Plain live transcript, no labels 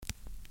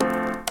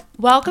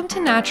Welcome to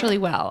Naturally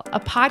Well, a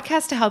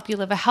podcast to help you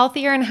live a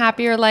healthier and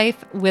happier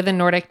life with a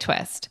Nordic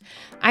twist.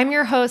 I'm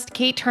your host,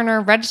 Kate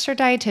Turner, registered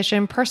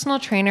dietitian, personal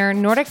trainer,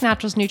 Nordic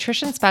Naturals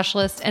nutrition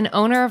specialist, and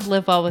owner of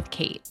Live Well with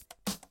Kate.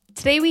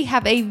 Today we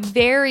have a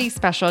very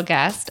special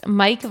guest,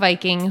 Meik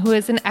Wiking, who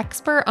is an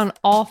expert on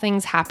all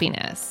things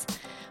happiness.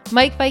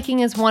 Meik Wiking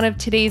is one of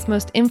today's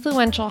most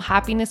influential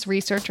happiness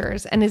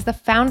researchers and is the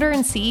founder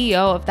and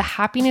CEO of the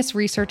Happiness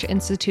Research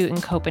Institute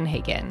in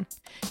Copenhagen.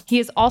 He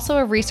is also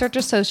a research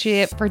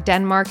associate for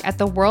Denmark at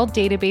the World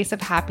Database of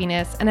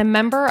Happiness and a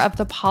member of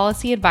the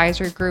Policy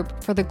Advisory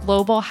Group for the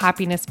Global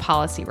Happiness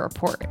Policy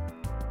Report.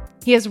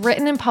 He has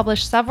written and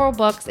published several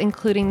books,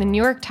 including the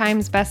New York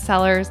Times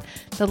bestsellers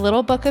The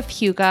Little Book of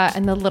Hugo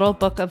and The Little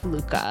Book of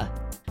Luca.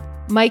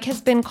 Meik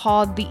has been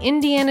called the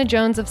Indiana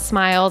Jones of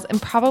smiles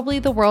and probably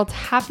the world's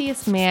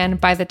happiest man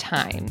by the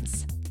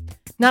Times.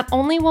 Not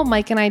only will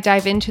Meik and I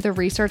dive into the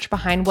research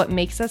behind what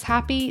makes us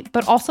happy,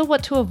 but also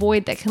what to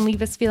avoid that can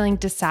leave us feeling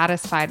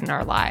dissatisfied in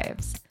our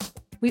lives.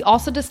 We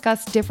also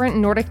discuss different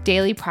Nordic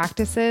daily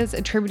practices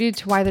attributed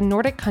to why the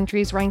Nordic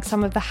countries rank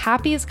some of the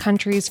happiest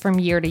countries from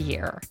year to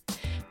year.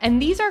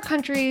 And these are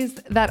countries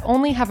that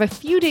only have a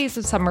few days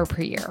of summer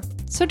per year.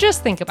 So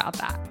just think about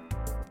that.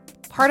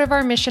 Part of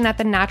our mission at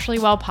the Naturally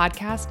Well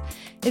podcast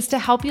is to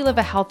help you live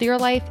a healthier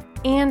life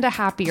and a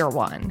happier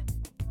one.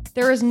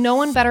 There is no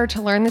one better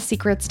to learn the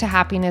secrets to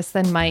happiness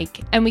than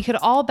Meik, and we could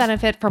all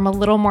benefit from a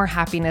little more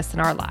happiness in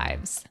our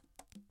lives.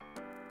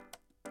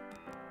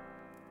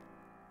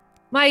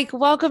 Meik,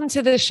 welcome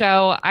to the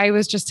show. I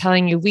was just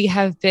telling you, we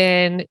have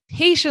been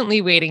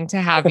patiently waiting to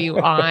have you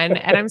on,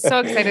 and I'm so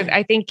excited.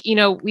 I think,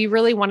 we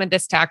really wanted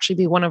this to actually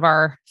be one of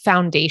our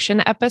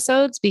foundation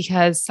episodes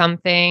because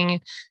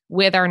something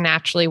with our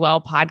Naturally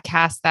Well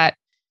podcast that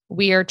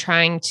we are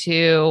trying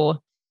to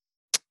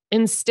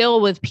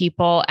instill with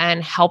people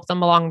and help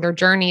them along their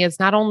journey is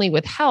not only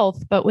with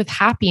health, but with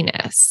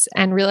happiness,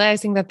 and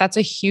realizing that that's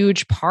a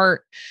huge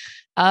part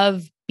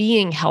of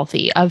being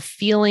healthy, of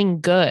feeling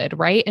good,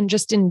 right? And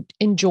just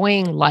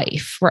enjoying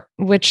life,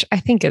 which I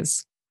think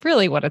is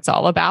really what it's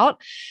all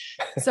about.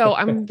 So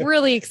I'm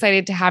really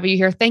excited to have you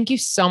here. Thank you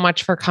so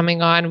much for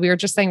coming on. We were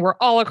just saying we're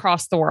all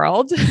across the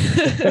world.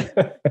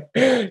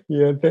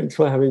 Yeah, thanks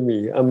for having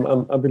me.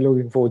 I've been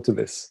looking forward to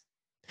this.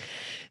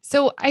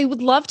 So I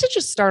would love to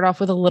just start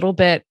off with a little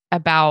bit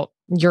about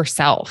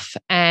yourself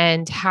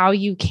and how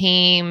you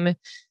came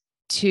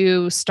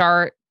to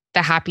start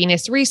the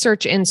Happiness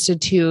Research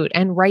Institute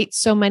and write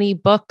so many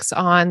books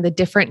on the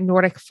different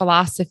Nordic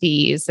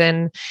philosophies,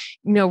 and,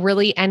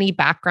 really any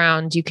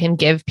background you can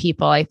give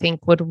people, I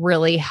think would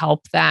really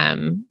help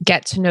them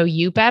get to know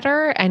you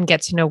better and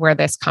get to know where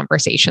this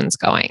conversation's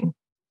going.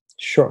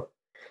 Sure.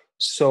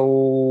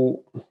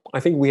 So I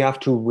think we have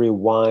to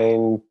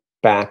rewind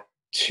back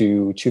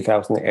to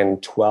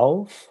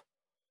 2012.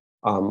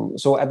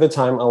 So at the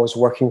time I was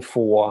working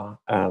for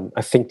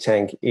a think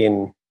tank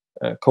in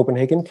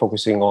Copenhagen,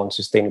 focusing on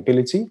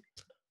sustainability.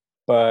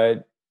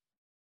 But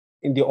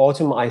in the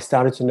autumn, I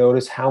started to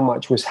notice how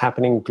much was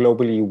happening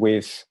globally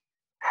with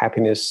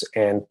happiness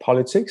and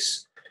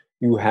politics.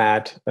 You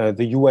had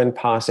the UN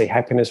pass a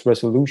happiness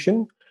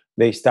resolution.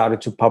 They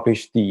started to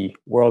publish the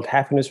World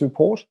Happiness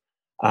Report.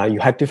 You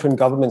had different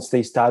governments.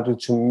 They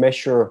started to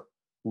measure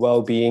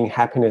well-being,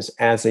 happiness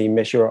as a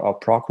measure of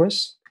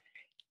progress.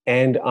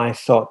 And I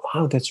thought,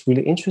 wow, that's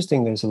really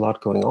interesting. There's a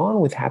lot going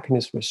on with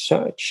happiness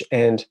research.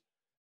 And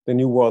the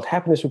new World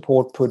Happiness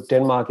Report put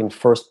Denmark in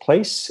first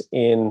place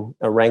in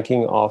a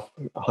ranking of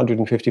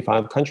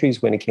 155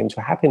 countries when it came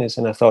to happiness.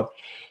 And I thought,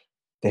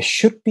 there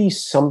should be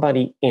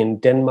somebody in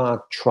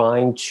Denmark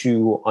trying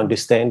to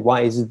understand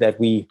why is it that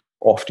we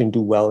often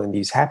do well in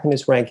these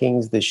happiness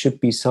rankings. There should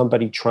be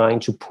somebody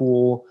trying to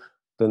pool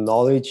the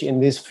knowledge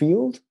in this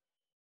field.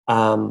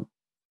 And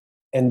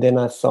then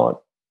I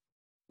thought,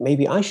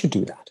 maybe I should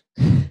do that.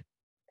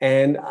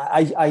 And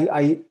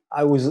I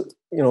was,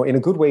 in a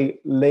good way,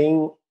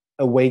 laying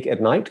awake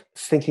at night,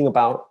 thinking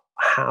about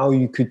how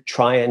you could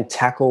try and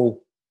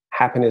tackle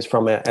happiness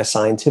from a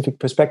scientific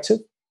perspective.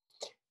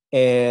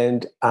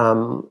 And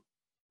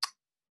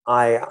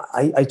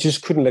I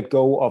just couldn't let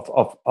go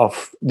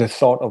of the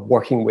thought of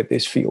working with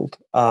this field.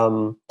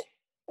 And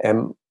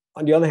on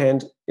the other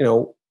hand,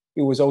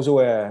 it was also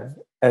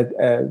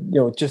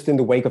just in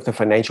the wake of the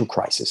financial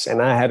crisis,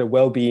 and I had a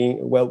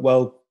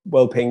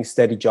well-paying,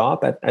 steady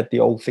job at the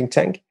old think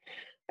tank.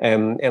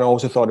 And I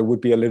also thought it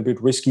would be a little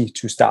bit risky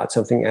to start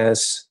something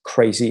as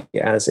crazy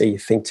as a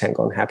think tank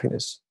on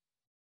happiness.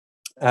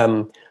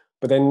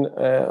 But then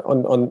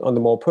on the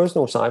more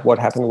personal side, what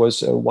happened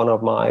was one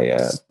of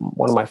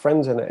my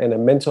friends and a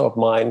mentor of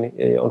mine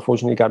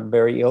unfortunately got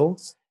very ill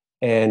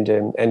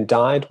and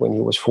died when he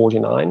was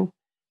 49.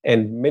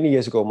 And many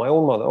years ago, my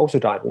own mother also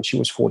died when she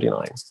was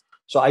 49.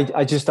 So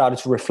I just started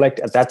to reflect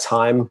at that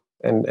time.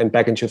 And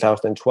back in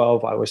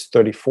 2012, I was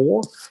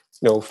 34.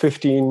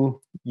 15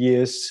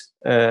 years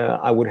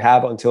I would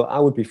have until I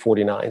would be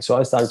 49. So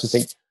I started to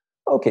think,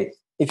 okay,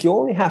 if you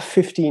only have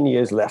 15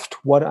 years left,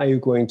 what are you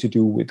going to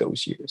do with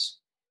those years?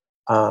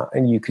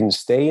 And you can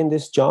stay in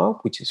this job,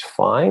 which is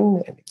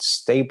fine, and it's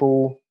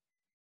stable,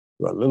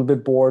 you're a little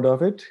bit bored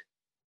of it,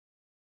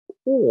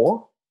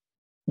 or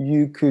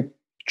you could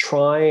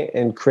try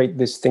and create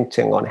this think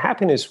tank on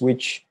happiness,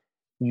 which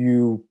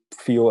you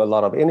feel a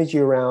lot of energy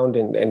around,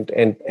 and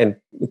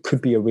it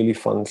could be a really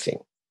fun thing.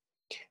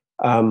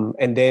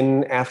 And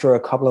then after a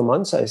couple of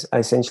months, I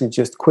essentially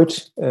just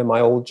quit my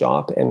old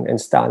job and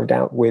started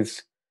out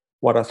with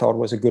what I thought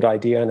was a good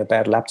idea and a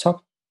bad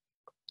laptop.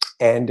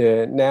 And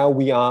now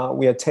we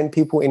are 10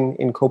 people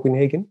in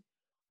Copenhagen,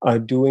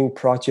 doing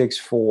projects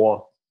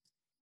for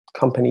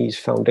companies,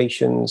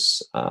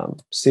 foundations,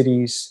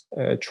 cities,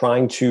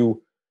 trying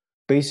to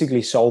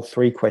basically solve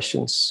three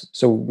questions.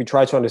 So we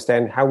try to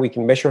understand how we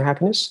can measure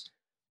happiness.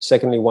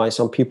 Secondly, why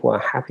some people are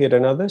happier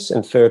than others.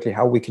 And thirdly,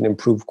 how we can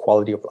improve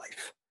quality of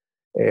life.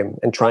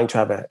 And trying to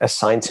have a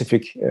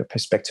scientific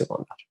perspective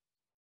on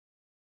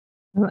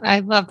that. I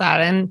love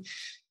that. And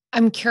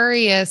I'm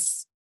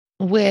curious,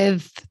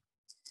 with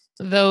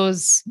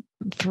those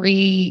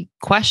three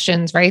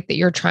questions, right, that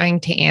you're trying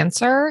to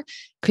answer,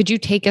 could you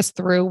take us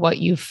through what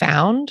you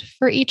found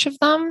for each of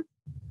them?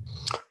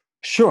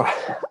 Sure.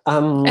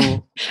 Or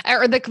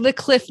the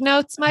cliff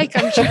notes, Meik.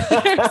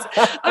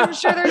 I'm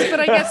sure there's,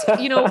 but I guess,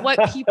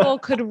 what people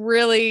could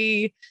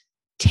really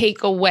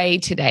take away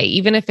today,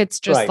 even if it's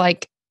just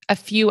like a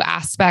few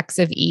aspects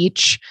of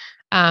each,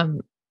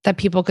 that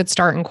people could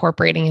start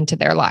incorporating into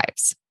their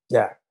lives.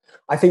 Yeah.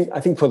 I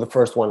think for the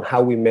first one,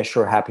 how we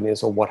measure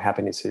happiness or what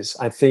happiness is,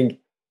 I think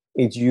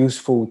it's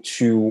useful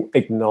to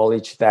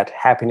acknowledge that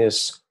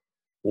happiness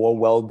or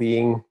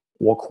well-being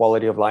or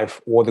quality of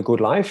life or the good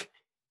life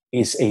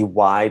is a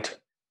wide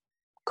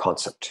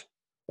concept,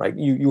 right?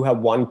 You have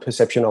one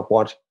perception of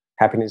what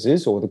happiness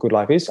is or the good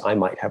life is. I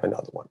might have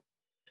another one.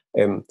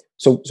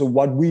 So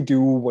what we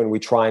do when we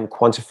try and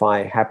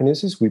quantify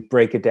happiness is we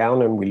break it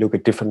down and we look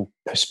at different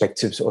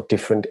perspectives or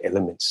different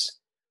elements.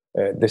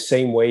 The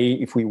same way,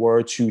 if we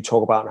were to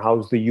talk about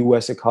how's the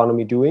US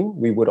economy doing,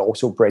 we would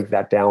also break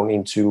that down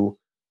into,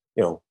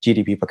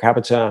 GDP per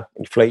capita,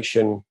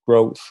 inflation,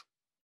 growth,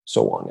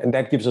 so on. And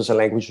that gives us a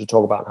language to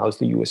talk about how's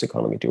the US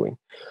economy doing.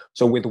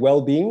 So with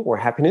well-being or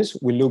happiness,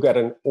 we look at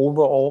an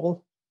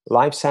overall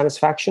life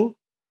satisfaction.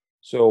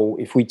 So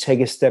if we take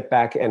a step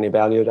back and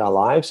evaluate our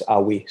lives,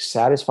 are we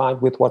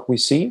satisfied with what we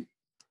see?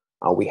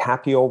 Are we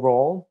happy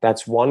overall?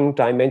 That's one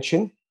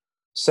dimension.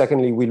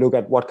 Secondly, we look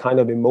at what kind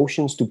of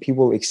emotions do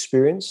people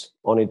experience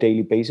on a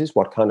daily basis?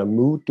 What kind of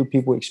mood do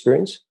people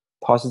experience?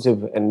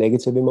 Positive and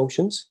negative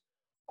emotions.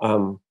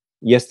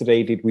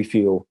 Yesterday, did we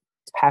feel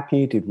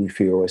happy? Did we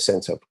feel a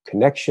sense of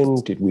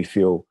connection? Did we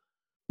feel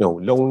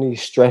lonely,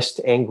 stressed,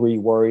 angry,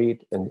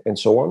 worried, and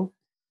so on?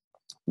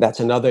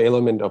 That's another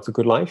element of the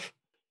good life.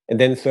 And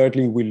then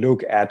thirdly, we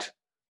look at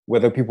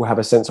whether people have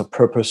a sense of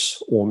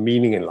purpose or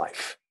meaning in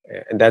life.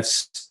 And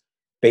that's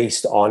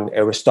based on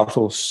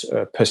Aristotle's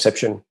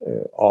perception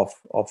of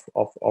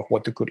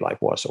what the good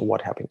life was or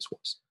what happiness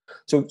was.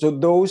 So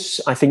those,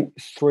 I think,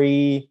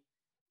 three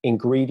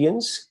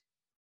ingredients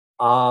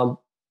are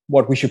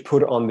what we should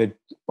put on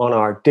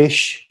our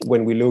dish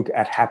when we look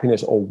at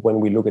happiness or when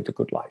we look at the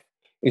good life.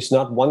 It's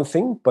not one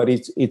thing, but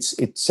it's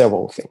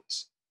several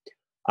things.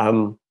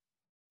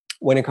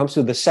 When it comes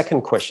to the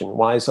second question,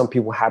 why are some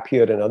people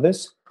happier than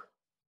others?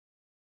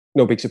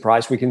 No big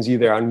surprise. We can see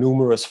there are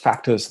numerous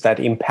factors that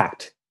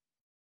impact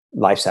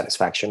life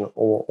satisfaction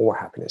or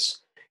happiness.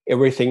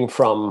 Everything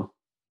from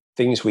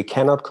things we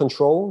cannot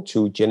control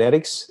to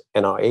genetics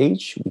and our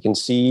age. We can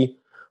see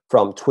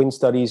from twin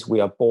studies, we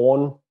are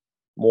born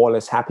more or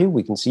less happy.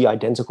 We can see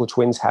identical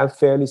twins have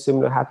fairly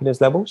similar happiness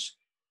levels.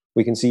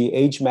 We can see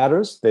age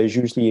matters. There's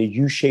usually a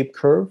U-shaped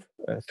curve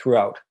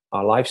throughout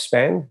our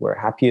lifespan. We're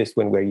happiest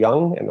when we're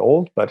young and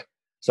old, but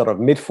sort of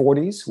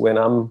mid-40s,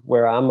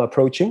 where I'm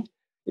approaching,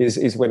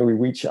 is when we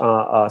reach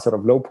our sort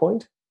of low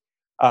point.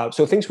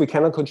 So things we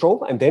cannot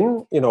control, and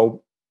then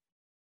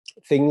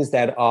things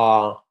that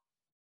are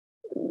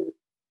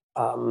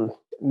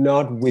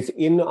not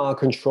within our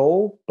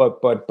control,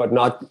 but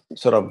not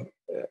sort of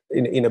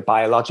in a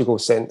biological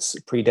sense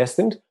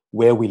predestined,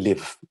 where we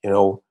live.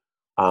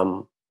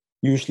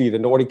 Usually the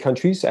Nordic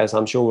countries, as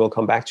I'm sure we'll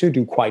come back to,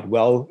 do quite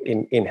well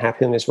in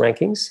happiness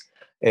rankings,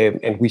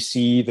 and we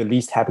see the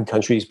least happy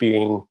countries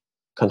being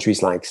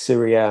countries like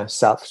Syria,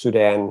 South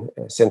Sudan,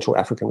 Central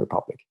African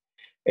Republic,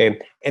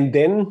 and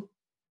then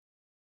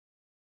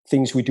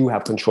things we do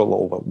have control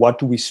over. What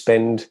do we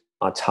spend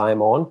our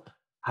time on?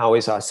 How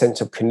is our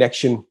sense of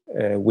connection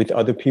with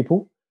other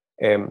people?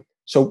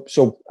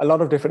 So a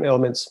lot of different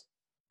elements.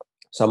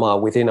 Some are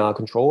within our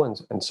control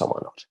and some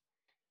are not.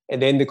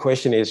 And then the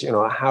question is,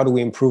 how do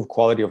we improve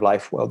quality of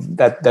life? Well,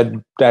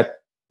 that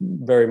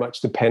very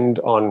much depend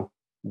on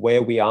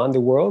where we are in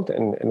the world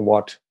and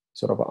what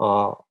sort of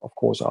our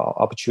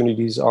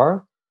opportunities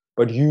are.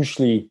 But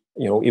usually,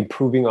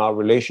 improving our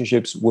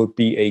relationships will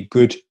be a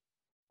good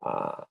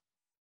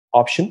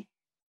option.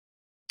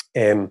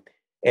 And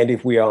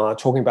if we are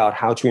talking about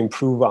how to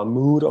improve our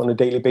mood on a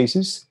daily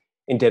basis,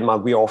 in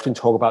Denmark, we often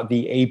talk about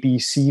the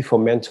ABC for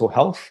mental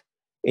health.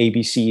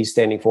 ABC is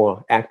standing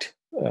for act,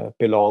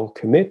 belong,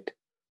 commit.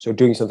 So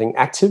doing something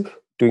active,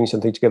 doing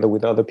something together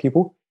with other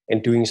people,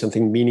 and doing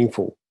something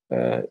meaningful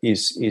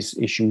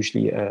is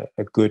usually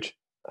a good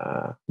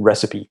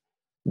recipe.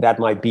 That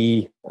might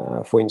be,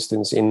 for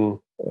instance, in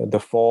the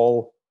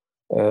fall.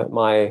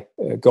 My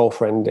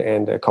girlfriend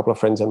and a couple of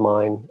friends of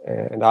mine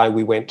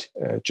we went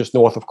just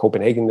north of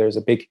Copenhagen. There's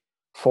a big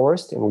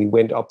forest, and we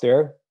went up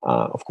there.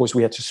 Of course,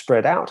 we had to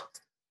spread out.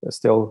 There's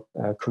still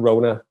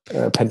Corona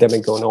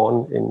pandemic going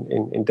on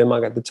in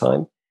Denmark at the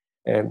time,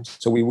 and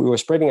so we were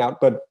spreading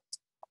out, but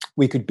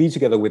we could be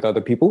together with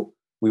other people.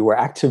 We were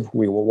active.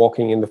 We were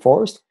walking in the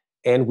forest,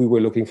 and we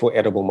were looking for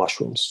edible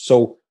mushrooms.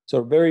 So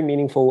very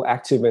meaningful,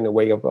 active in a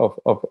way of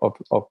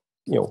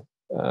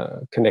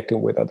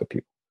connecting with other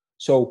people.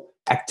 So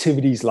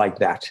activities like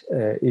that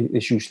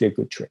is usually a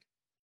good trick.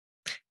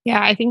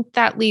 Yeah, I think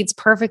that leads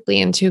perfectly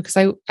into, because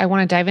I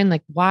want to dive in,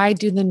 like, why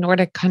do the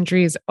Nordic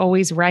countries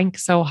always rank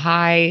so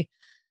high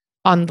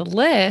on the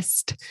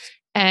list?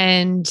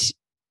 And,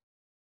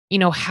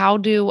 how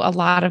do a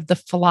lot of the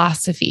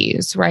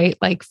philosophies, right?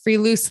 Like free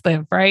loose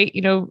live, right?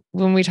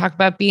 When we talk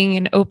about being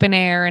in open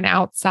air and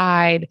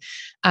outside,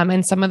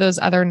 and some of those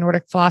other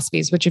Nordic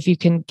philosophies, which if you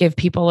can give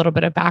people a little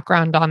bit of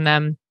background on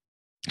them,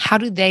 how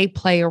do they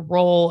play a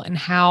role, and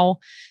how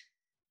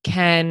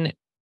can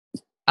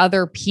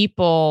other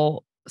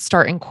people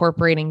start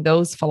incorporating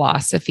those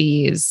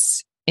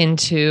philosophies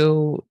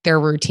into their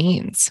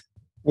routines?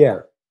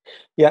 Yeah.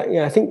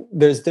 I think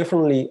there's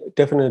definitely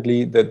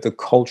the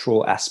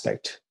cultural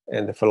aspect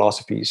and the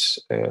philosophies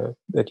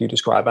that you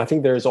describe. I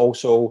think there's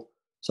also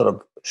sort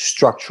of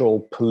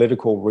structural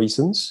political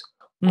reasons.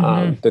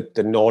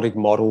 The Nordic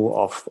model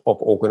of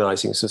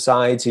organizing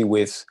society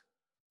with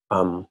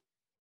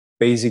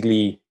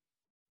basically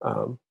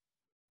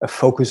a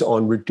focus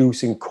on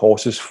reducing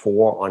causes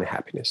for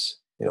unhappiness.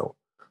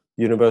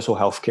 Universal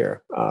healthcare,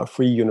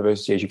 free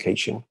university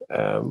education,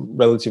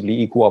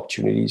 relatively equal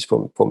opportunities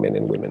for men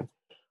and women.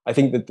 I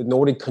think that the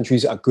Nordic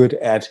countries are good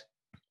at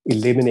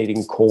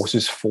eliminating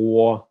causes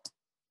for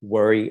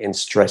worry and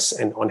stress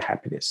and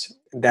unhappiness.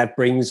 And that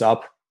brings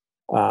up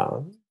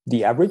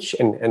the average,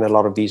 and a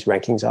lot of these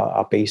rankings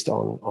are based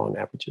on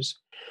averages.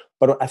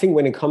 But I think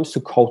when it comes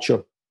to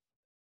culture,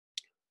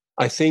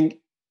 I think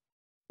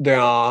there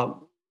are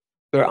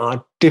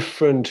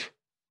different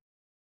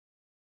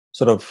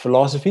sort of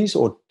philosophies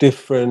or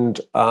different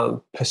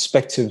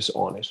perspectives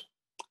on it.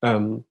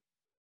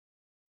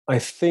 I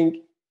think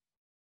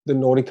the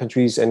Nordic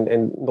countries and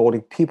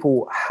Nordic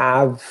people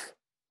have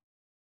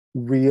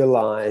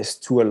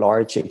realized to a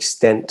large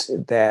extent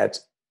that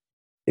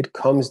it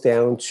comes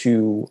down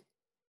to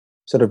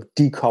sort of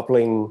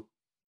decoupling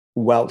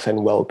wealth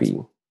and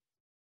well-being.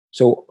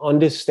 So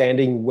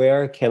understanding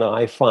where can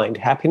I find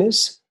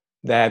happiness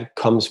that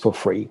comes for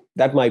free.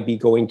 That might be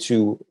going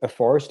to a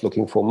forest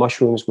looking for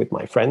mushrooms with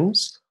my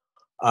friends.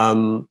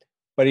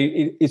 But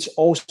it's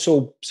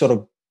also sort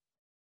of,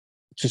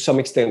 to some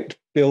extent,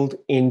 built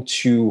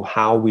into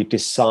how we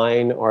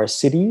design our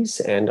cities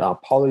and our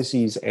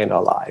policies and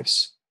our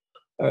lives.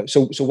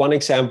 So one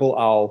example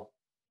I'll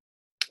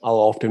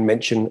often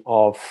mention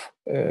of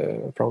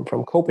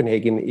from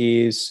Copenhagen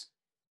is,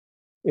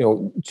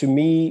 to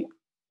me,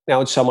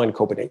 now it's summer in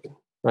Copenhagen,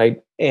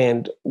 right?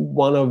 And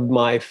one of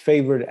my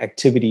favorite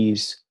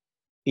activities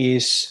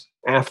is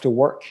after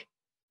work,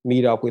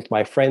 meet up with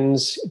my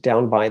friends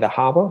down by the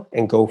harbor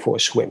and go for a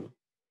swim.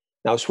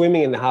 Now,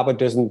 swimming in the harbor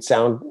doesn't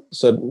sound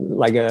so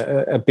like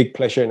a big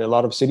pleasure in a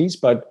lot of cities,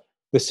 but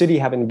the city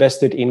have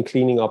invested in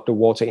cleaning up the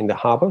water in the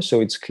harbor, so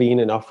it's clean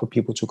enough for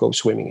people to go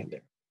swimming in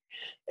there.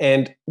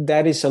 And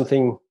that is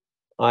something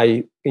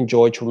I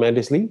enjoy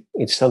tremendously.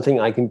 It's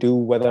something I can do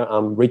whether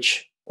I'm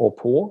rich or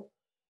poor,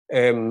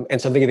 and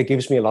something that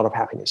gives me a lot of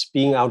happiness.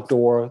 Being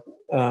outdoor,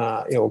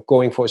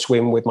 going for a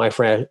swim with my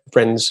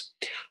friends.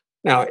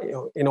 Now,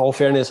 in all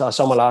fairness, our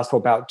summer lasts for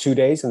about 2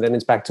 days, and then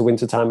it's back to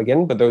winter time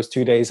again. But those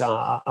 2 days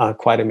are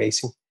quite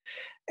amazing.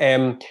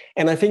 And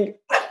I think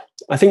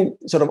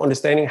sort of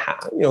understanding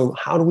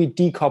how do we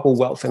decouple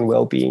wealth and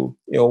well-being?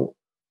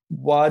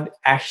 What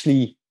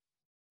actually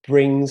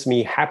brings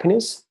me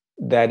happiness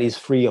that is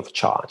free of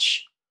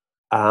charge,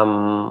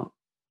 and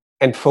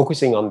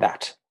focusing on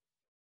that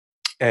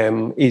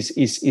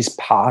is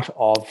part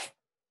of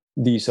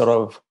the sort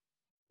of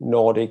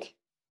Nordic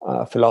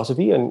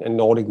philosophy and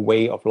Nordic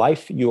way of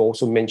life. You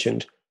also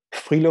mentioned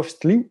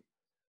friluftsliv,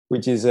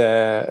 which is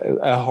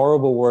a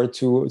horrible word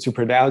to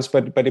pronounce,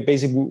 but it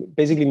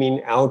basically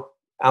means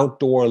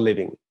outdoor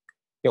living.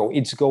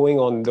 It's going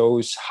on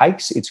those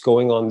hikes, it's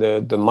going on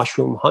the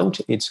mushroom hunt,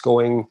 it's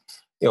going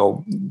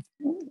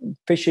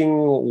fishing,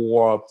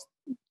 or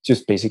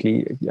just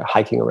basically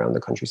hiking around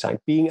the countryside,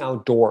 being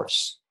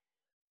outdoors.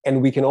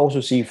 And we can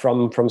also see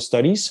from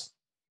studies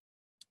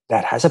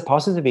that has a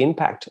positive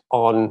impact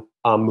on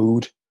our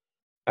mood.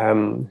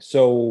 In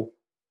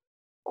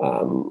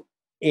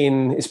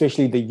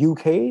especially the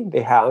UK,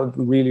 they have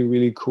really,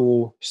 really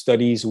cool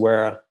studies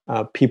where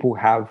people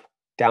have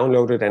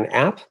downloaded an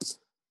app,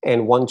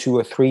 and 1, 2,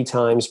 or 3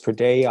 times per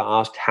day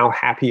are asked, how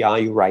happy are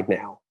you right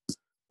now?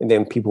 And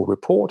then people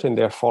report, and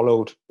they're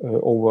followed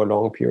over a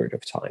long period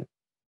of time.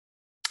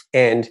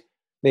 And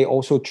they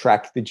also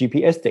track the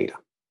GPS data.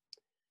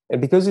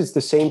 And because it's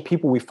the same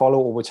people we follow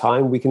over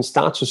time, we can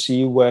start to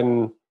see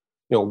when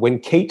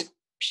Kate,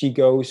 she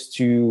goes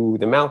to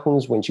the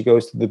mountains, when she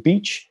goes to the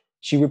beach,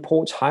 she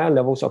reports higher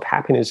levels of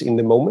happiness in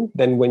the moment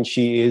than when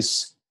she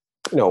is,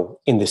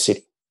 in the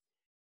city.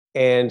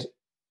 And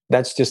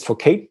that's just for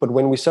Kate. But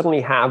when we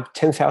suddenly have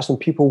 10,000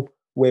 people,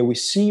 where we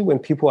see when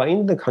people are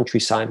in the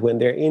countryside, when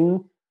they're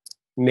in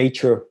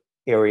nature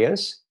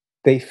areas,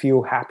 they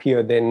feel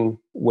happier than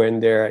when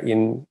they're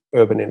in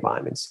urban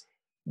environments.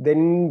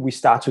 Then we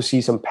start to see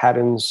some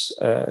patterns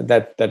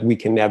that we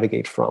can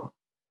navigate from.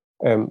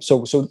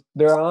 So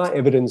there are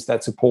evidence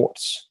that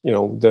supports,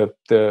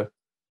 the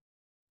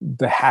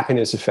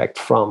happiness effect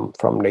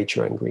from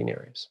nature and green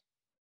areas.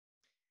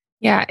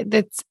 Yeah,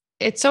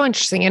 it's so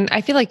interesting. And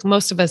I feel like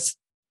most of us,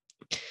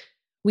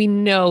 we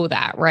know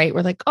that, right?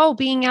 We're like, oh,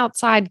 being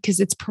outside because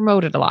it's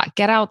promoted a lot.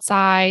 Get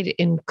outside,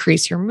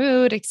 increase your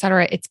mood, et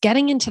cetera. It's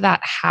getting into that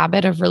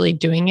habit of really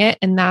doing it.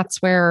 And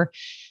that's where,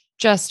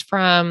 just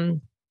from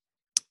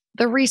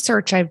the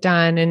research I've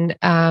done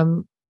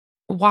and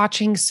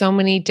watching so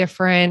many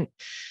different,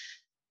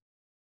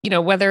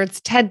 whether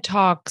it's TED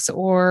Talks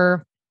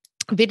or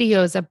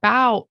videos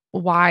about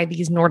why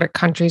these Nordic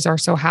countries are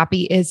so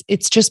happy,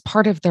 it's just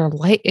part of their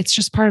life. It's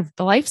just part of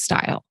the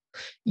lifestyle.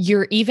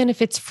 Even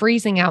if it's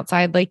freezing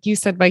outside, like you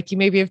said, Mike, you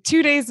maybe have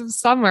 2 days of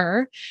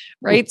summer,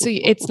 right? So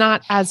it's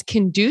not as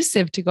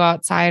conducive to go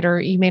outside, or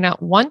you may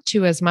not want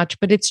to as much,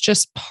 but it's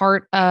just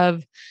part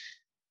of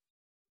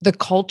the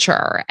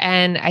culture.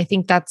 And I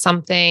think that's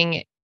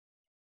something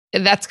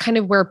that's kind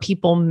of where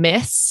people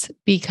miss,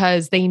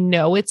 because they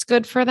know it's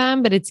good for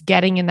them, but it's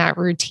getting in that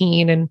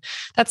routine. And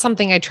that's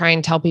something I try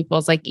and tell people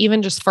is like,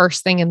 even just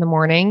first thing in the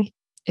morning,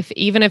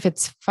 even if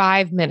it's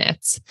 5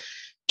 minutes,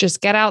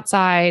 just get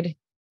outside,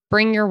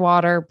 bring your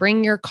water,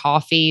 bring your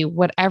coffee,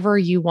 whatever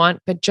you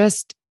want, but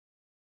just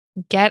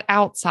get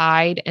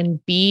outside and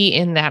be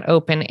in that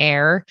open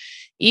air,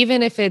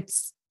 even if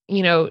it's,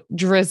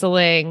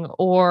 drizzling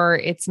or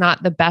it's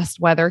not the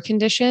best weather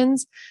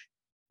conditions.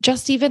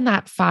 Just even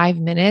that 5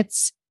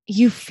 minutes,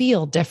 you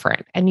feel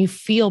different and you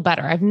feel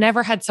better. I've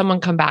never had someone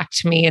come back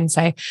to me and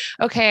say,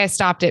 okay, I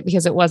stopped it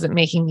because it wasn't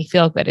making me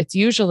feel good. It's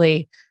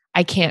usually,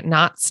 I can't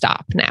not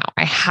stop now.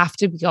 I have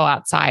to go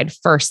outside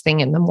first thing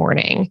in the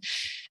morning.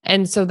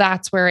 And so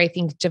that's where I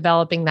think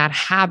developing that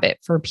habit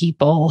for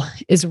people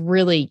is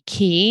really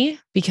key,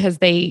 because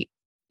they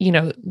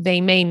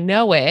may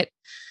know it,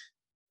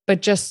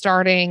 but just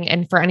starting,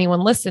 and for anyone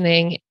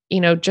listening,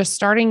 just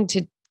starting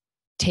to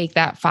take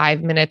that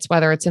 5 minutes,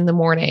 whether it's in the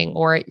morning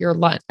or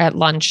at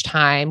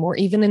lunchtime, or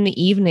even in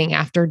the evening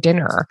after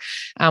dinner,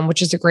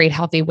 which is a great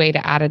healthy way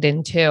to add it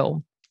in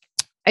too.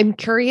 I'm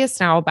curious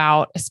now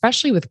about,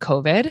 especially with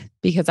COVID,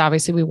 because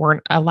obviously we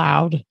weren't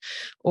allowed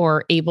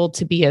or able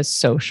to be as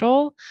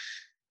social.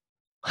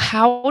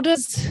 How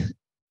does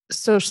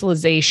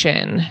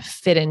socialization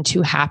fit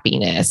into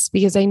happiness?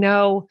 Because I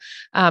know,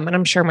 and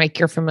I'm sure, Mike,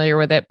 you're familiar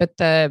with it, but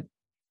the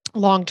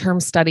long-term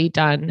study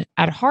done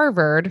at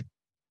Harvard,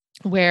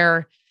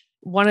 where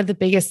one of the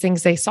biggest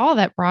things they saw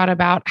that brought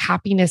about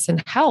happiness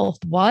and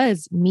health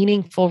was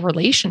meaningful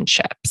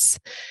relationships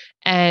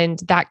and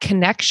that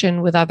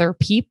connection with other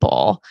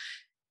people.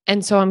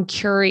 And so I'm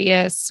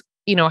curious,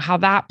 how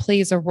that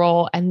plays a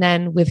role. And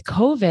then with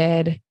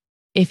COVID,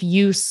 if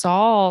you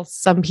saw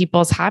some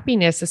people's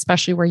happiness,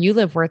 especially where you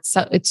live, where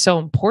it's so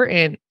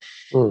important,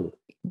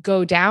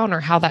 go down, or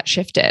how that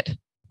shifted.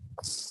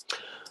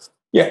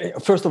 Yeah,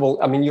 first of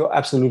all, I mean, you're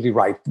absolutely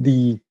right.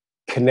 The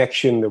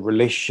connection, the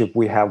relationship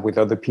we have with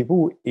other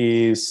people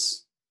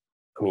is,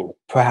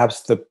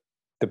 perhaps the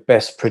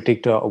best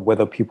predictor of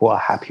whether people are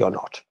happy or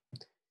not.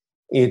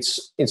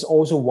 It's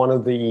also one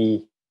of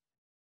the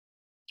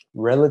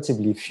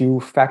relatively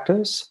few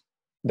factors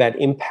that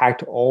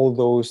impact all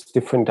those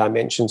different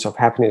dimensions of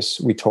happiness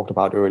we talked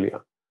about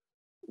earlier.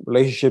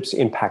 Relationships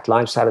impact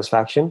life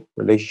satisfaction.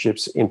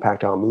 Relationships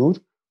impact our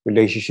mood.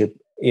 Relationship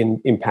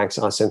impacts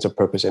our sense of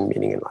purpose and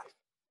meaning in life.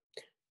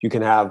 You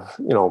can have,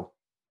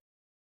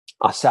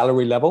 our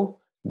salary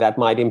level that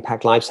might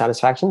impact life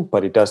satisfaction,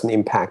 but it doesn't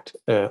impact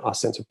our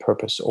sense of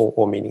purpose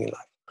or meaning in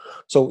life.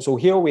 So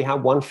here we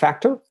have one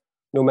factor.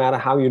 No matter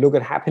how you look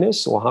at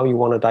happiness or how you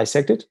want to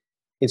dissect it,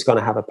 it's going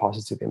to have a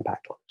positive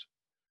impact on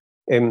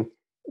it.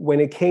 When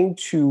it came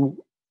to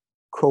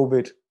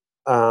COVID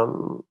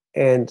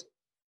and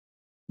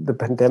the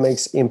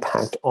pandemic's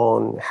impact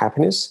on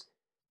happiness,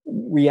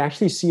 we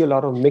actually see a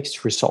lot of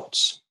mixed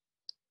results.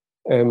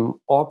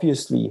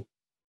 Obviously,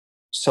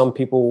 some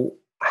people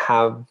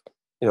have,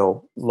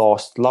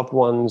 lost loved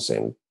ones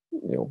and,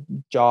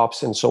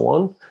 jobs and so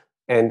on.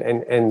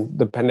 And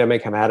the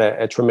pandemic have had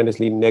a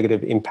tremendously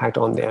negative impact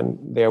on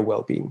their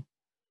well-being.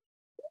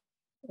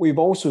 We've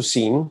also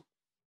seen,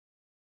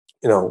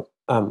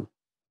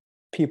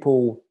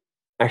 people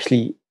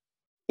actually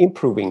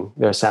improving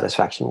their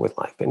satisfaction with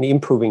life and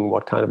improving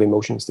what kind of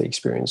emotions they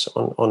experience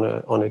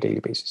on a daily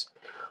basis.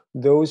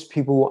 Those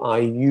people are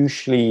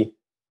usually,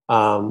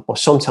 or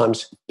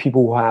sometimes,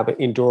 people who have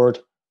endured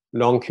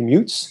long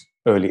commutes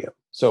earlier.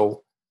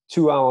 So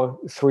 2-hour,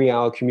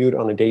 3-hour commute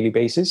on a daily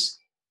basis,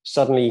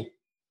 suddenly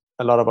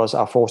a lot of us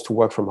are forced to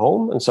work from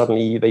home, and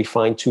suddenly they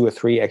find 2 or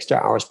 3 extra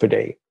hours per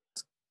day.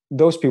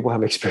 Those people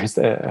have experienced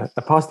a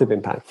positive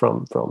impact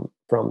from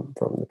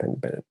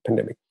the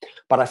pandemic.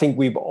 But I think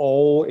we've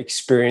all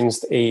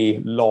experienced a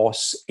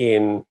loss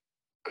in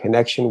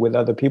connection with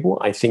other people.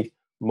 I think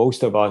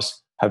most of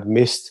us have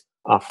missed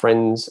our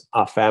friends,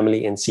 our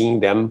family, and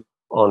seeing them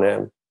on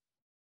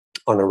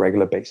a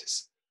regular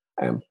basis.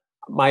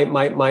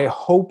 My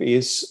hope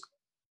is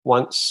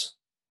once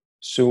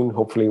soon,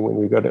 hopefully when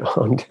we go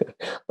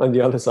on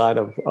the other side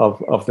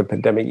of the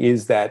pandemic,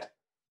 is that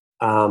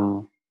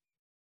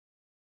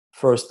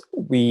first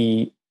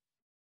we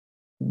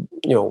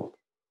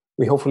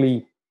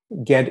hopefully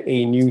get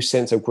a new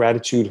sense of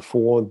gratitude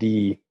for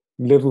the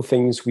little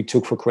things we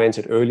took for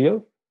granted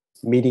earlier,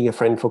 meeting a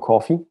friend for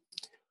coffee.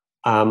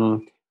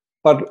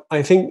 But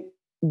I think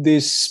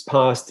this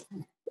past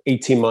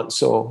 18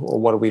 months, or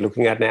what are we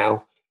looking at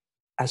now,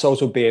 has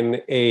also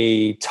been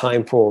a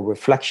time for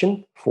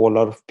reflection for a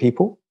lot of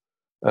people,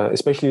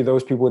 especially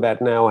those people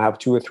that now have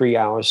 2 or 3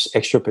 hours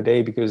extra per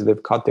day because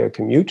they've cut their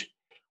commute.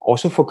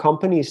 Also for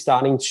companies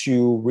starting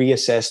to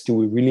reassess, do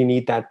we really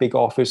need that big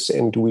office,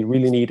 and do we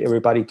really need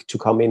everybody to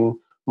come in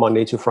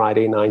Monday to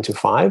Friday, 9 to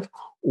 5?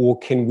 Or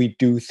can we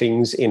do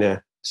things in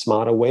a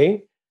smarter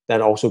way that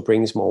also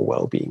brings more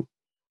well-being?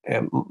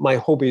 My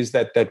hope is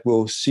that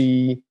we'll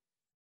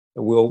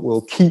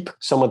keep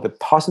some of the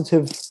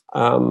positive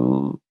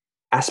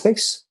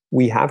aspects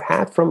we have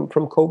had from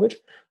COVID,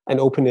 and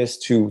openness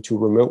to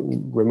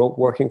remote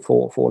working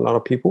for a lot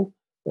of people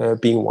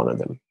being one of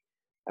them.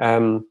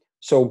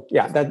 So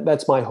yeah,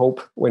 that's my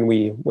hope when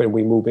we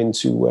move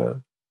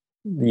into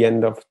the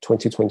end of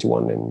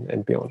 2021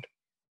 and beyond.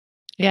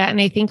 Yeah.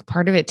 And I think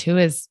part of it too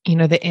is,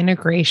 the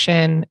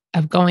integration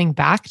of going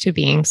back to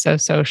being so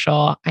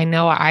social. I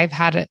know I've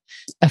had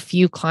a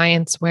few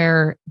clients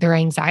where their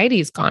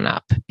anxiety's gone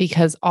up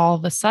because all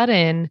of a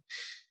sudden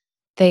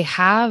they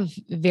have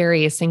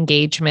various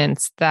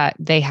engagements that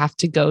they have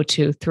to go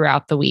to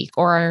throughout the week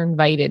or are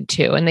invited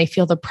to, and they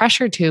feel the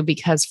pressure to,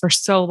 because for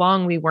so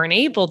long we weren't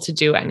able to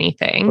do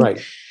anything.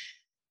 Right.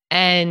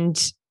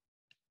 And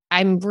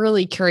I'm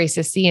really curious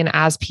to see, and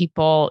as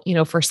people,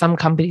 for some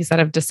companies that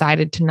have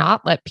decided to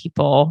not let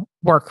people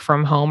work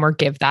from home or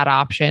give that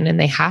option, and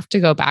they have to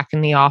go back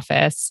in the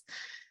office,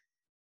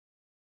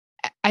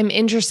 I'm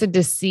interested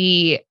to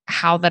see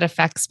how that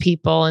affects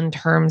people in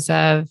terms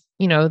of,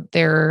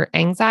 their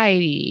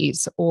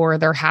anxieties or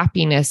their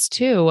happiness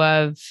too,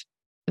 of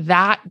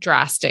that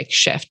drastic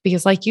shift.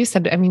 Because like you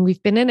said, I mean,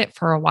 we've been in it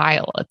for a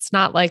while. It's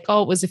not like,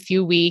 oh, it was a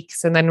few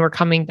weeks and then we're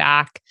coming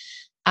back.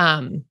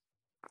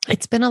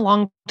 It's been a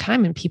long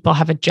time and people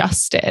have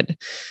adjusted.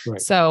 Right.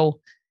 So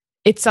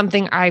it's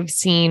something I've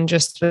seen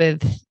just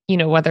with,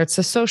 whether it's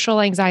the social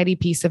anxiety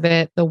piece of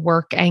it, the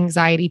work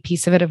anxiety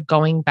piece of it, of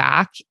going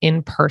back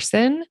in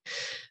person.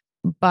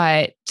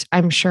 But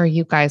I'm sure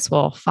you guys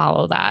will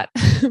follow that,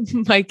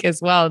 Mike,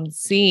 as well, and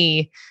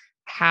see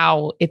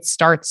how it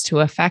starts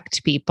to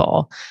affect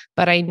people.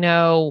 But I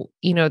know,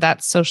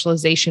 that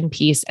socialization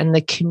piece and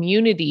the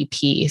community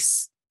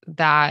piece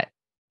that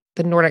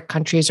the Nordic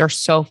countries are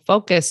so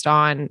focused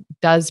on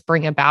does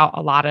bring about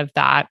a lot of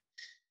that,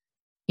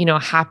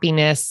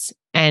 happiness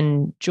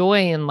and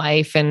joy in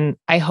life. And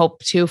I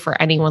hope too,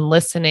 for anyone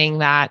listening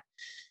that,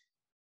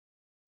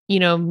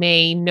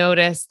 may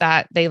notice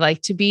that they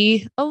like to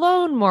be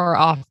alone more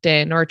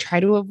often or try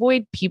to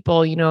avoid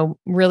people,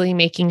 really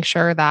making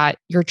sure that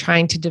you're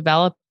trying to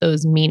develop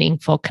those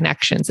meaningful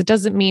connections. It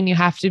doesn't mean you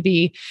have to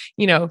be,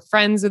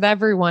 friends with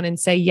everyone and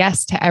say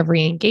yes to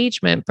every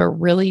engagement, but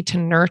really to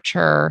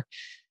nurture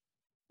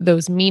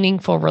those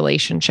meaningful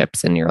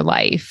relationships in your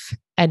life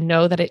and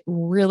know that it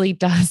really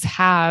does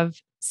have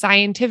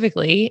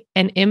scientifically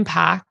an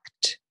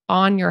impact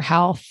on your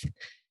health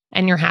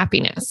and your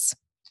happiness.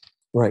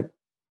 Right.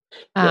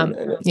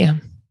 Yeah.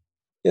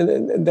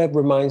 And that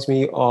reminds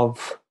me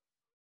of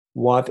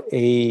what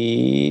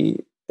an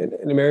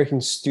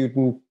American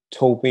student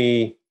told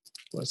me,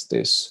 what's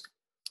this,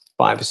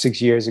 5 or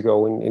 6 years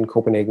ago in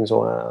Copenhagen.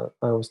 So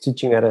I was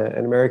teaching at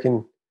an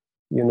American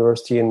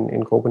university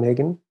in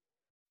Copenhagen.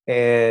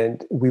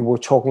 And we were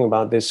talking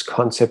about this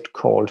concept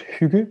called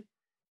hygge,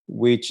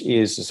 which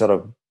is a sort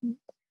of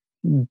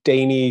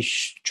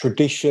Danish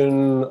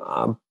tradition,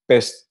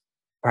 best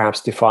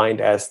perhaps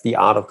defined as the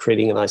art of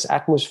creating a nice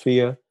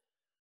atmosphere.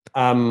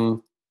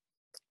 But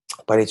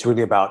it's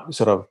really about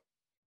sort of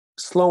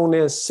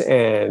slowness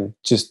and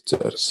just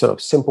sort of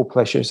simple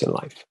pleasures in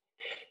life.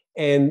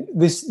 And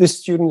this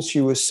student, she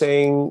was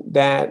saying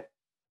that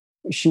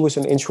she was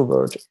an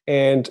introvert,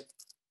 and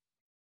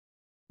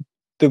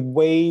the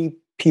way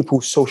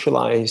people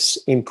socialize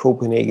in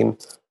Copenhagen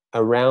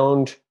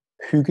around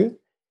hygge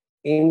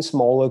in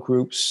smaller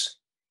groups,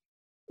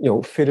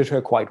 fitted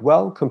her quite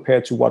well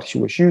compared to what she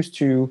was used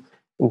to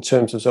in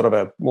terms of sort of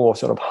a more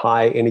sort of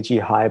high energy,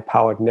 high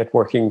powered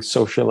networking,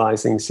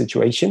 socializing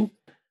situation.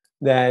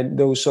 That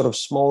those sort of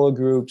smaller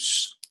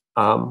groups,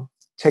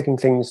 taking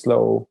things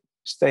slow,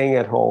 staying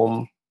at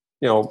home,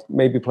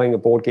 maybe playing a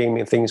board game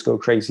and things go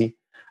crazy.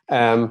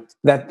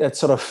 That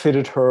sort of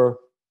fitted her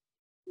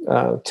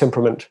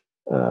temperament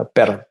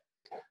better.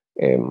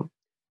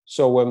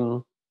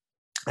 So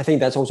I think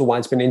that's also why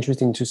it's been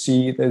interesting to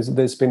see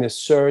there's been a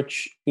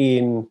surge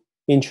in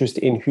interest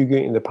in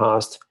hygge in the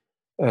past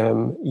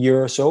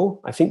year or so.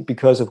 I think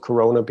because of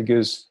Corona,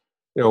 because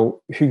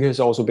hygge has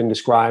also been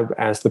described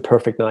as the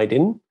perfect night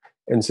in,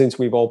 and since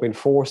we've all been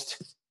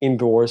forced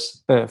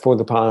indoors for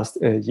the past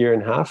year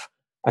and a half,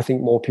 I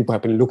think more people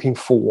have been looking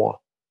for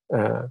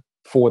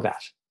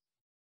that.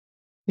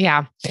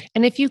 Yeah.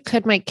 And if you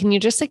could, Mike, can you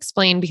just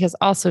explain, because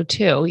also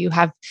too, you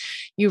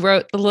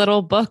wrote the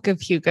little book of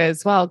hygge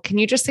as well. Can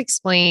you just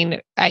explain,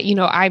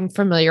 I'm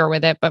familiar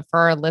with it, but for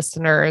our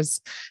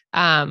listeners,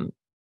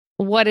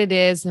 what it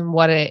is and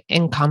what it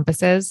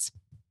encompasses?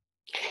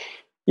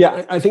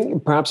 Yeah, I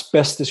think perhaps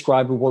best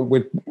described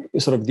with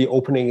sort of the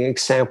opening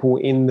example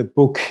in the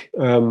book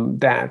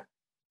that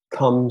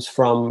comes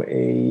from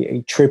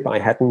a trip I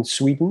had in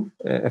Sweden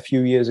a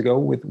few years ago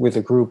with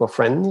a group of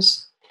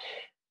friends.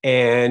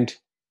 And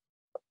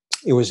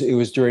it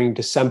was during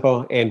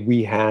December, and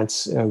we had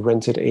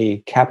rented a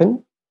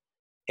cabin,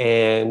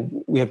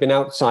 and we had been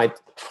outside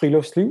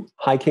friluftsliv,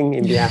 hiking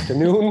in the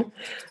afternoon,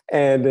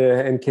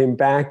 and came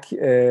back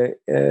to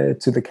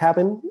the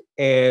cabin,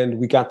 and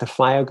we got the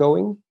fire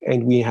going,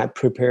 and we had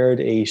prepared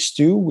a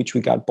stew which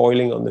we got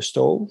boiling on the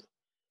stove,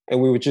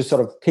 and we were just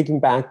sort of kicking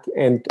back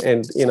and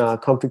in our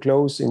comfy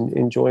clothes and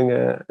enjoying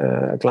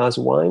a glass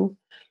of wine,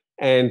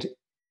 and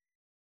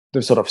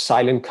the sort of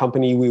silent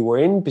company we were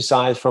in,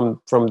 besides from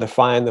the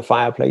fire and the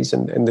fireplace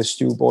and the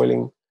stew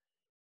boiling.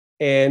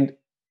 And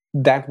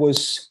that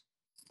was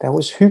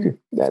hygge.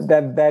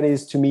 That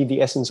is to me the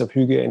essence of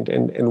hygge.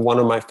 And one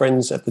of my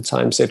friends at the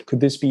time said, could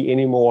this be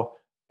any more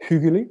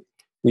hyggelig,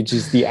 which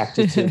is the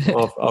adjective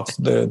of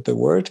the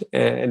word?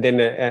 And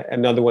then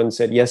another one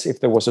said, yes,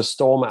 if there was a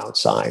storm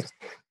outside,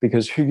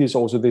 because hygge is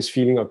also this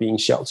feeling of being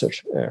sheltered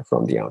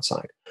from the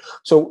outside.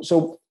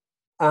 So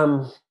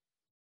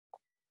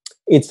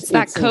it's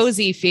that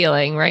cozy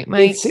feeling, right,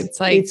 Mike?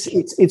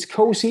 It's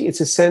cozy.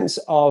 It's a sense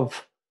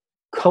of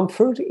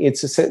comfort.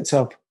 It's a sense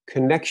of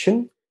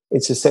connection.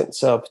 It's a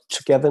sense of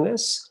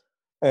togetherness.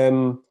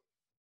 And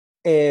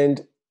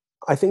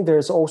I think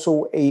there's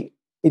also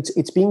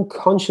it's being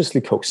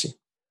consciously cozy.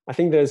 I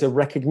think there's a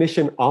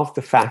recognition of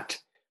the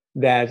fact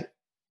that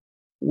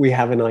we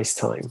have a nice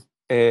time.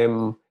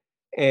 And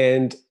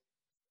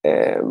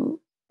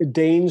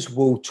Danes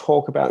will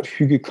talk about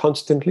hygge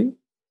constantly.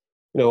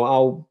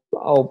 We'll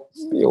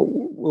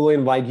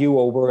invite you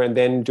over, and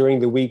then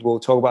during the week we'll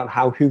talk about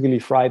how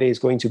hyggelig Friday is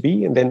going to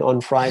be, and then on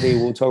Friday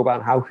we'll talk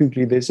about how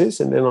hyggelig this is,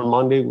 and then on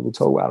Monday we'll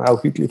talk about how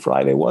hyggelig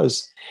Friday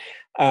was.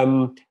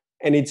 And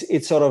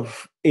it's a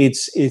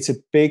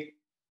big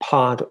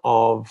part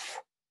of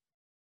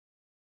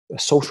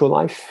social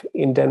life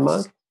in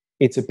Denmark.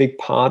 It's a big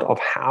part of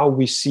how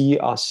we see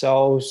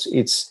ourselves.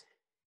 It's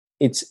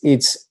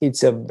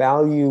a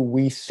value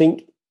we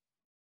think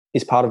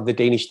is part of the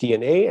Danish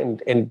DNA,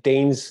 and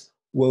Danes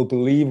will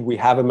believe we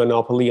have a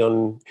monopoly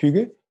on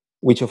hygge,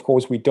 which of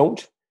course we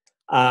don't.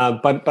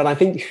 But I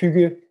think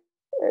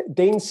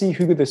Danes see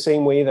hygge the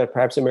same way that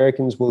perhaps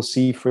Americans will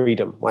see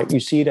freedom, right? You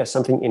see it as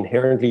something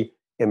inherently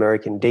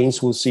American.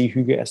 Danes will see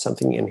hygge as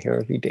something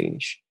inherently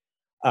Danish.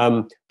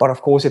 But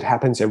of course it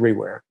happens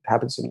everywhere. It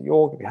happens in New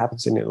York, it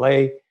happens in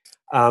LA.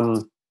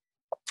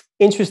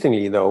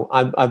 Interestingly though,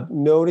 I've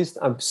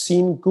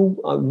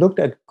looked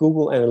at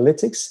Google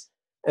Analytics,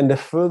 and the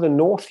further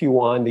north you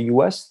are in the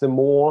US, the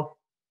more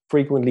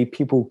frequently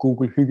people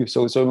Google hygge.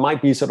 So it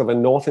might be sort of a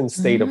northern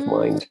state of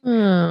mind.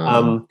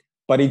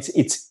 But I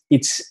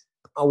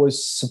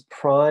was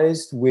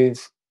surprised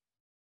with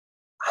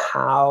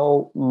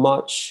how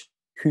much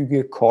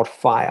hygge caught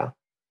fire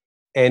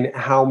and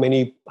how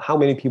many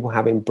people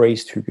have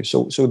embraced hygge.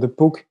 So the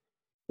book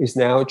is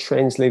now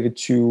translated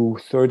to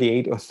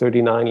 38 or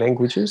 39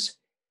 languages.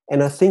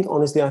 And I think,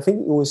 honestly, it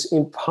was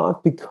in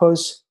part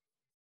because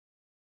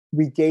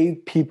we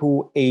gave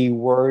people a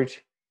word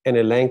and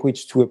a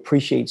language to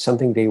appreciate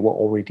something they were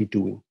already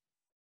doing.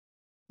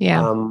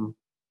 Yeah.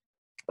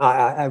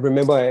 I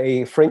remember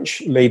a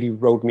French lady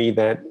wrote me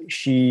that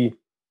she,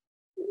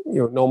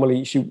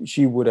 normally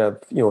she would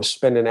have,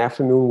 spent an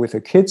afternoon with her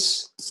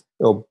kids.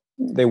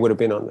 They would have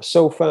been on the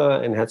sofa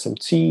and had some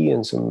tea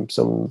and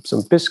some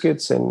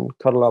biscuits and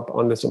cuddle up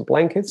under some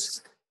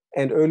blankets.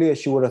 And earlier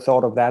she would have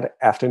thought of that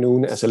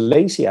afternoon as a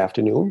lazy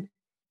afternoon.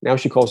 Now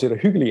she calls it a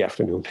hyggelig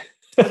afternoon.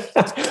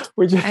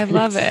 Which I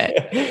love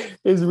it.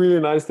 It's really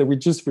nice that we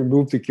just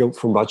removed the guilt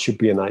from what should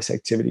be a nice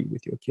activity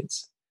with your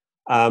kids.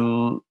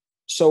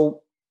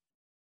 So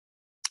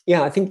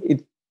yeah, I think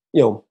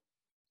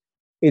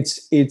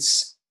it's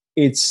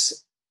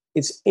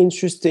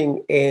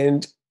interesting,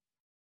 and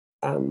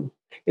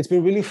it's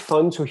been really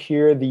fun to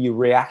hear the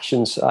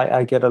reactions.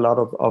 I get a lot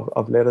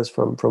of letters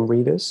from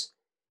readers,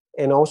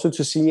 and also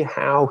to see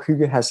how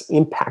hygge has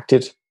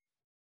impacted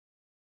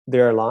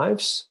their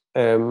lives.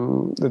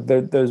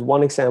 There's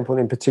one example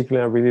in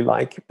particular I really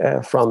like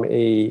from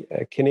a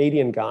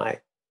Canadian guy.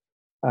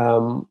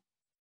 A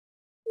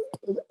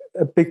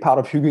big part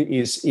of hygge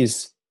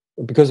is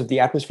because of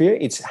the atmosphere.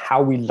 It's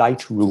how we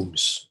light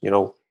rooms.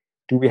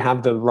 do we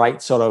have the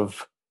right sort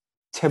of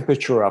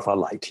temperature of our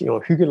light?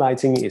 Hygge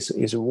lighting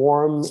is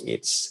warm.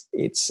 It's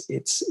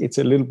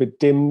a little bit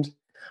dimmed.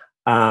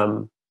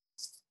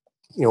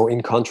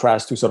 In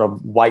contrast to sort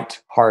of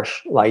white,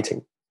 harsh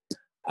lighting.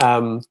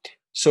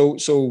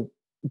 So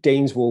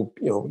Danes will,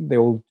 they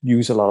will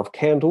use a lot of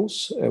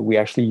candles. We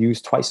actually use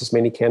twice as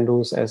many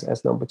candles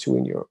as number 2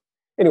 in Europe.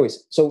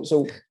 Anyways, so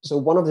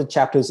one of the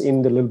chapters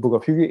in the Little Book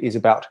of Hygge is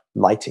about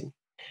lighting.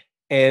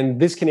 And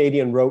this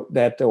Canadian wrote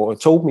that, or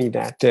told me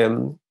that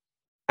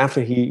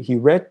after he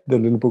read the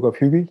Little Book of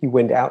Hygge, he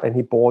went out and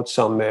he bought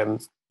some,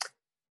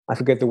 I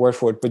forget the word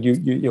for it, but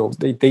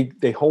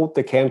they hold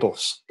the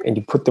candles and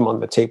you put them on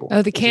the table.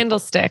 Oh, the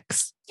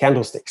candlesticks.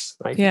 Candlesticks,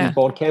 right? Yeah. He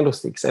bought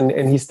candlesticks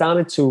and he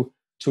started to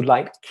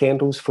light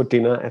candles for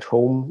dinner at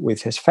home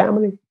with his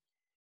family.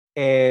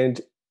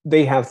 And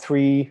they have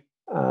 3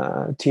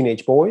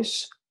 teenage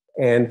boys.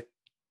 And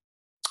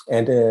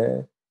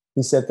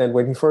he said that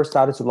when he first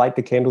started to light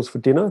the candles for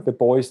dinner, the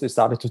boys, they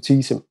started to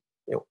tease him.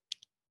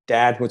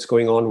 Dad, what's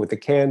going on with the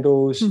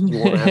candles? Do you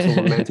want to have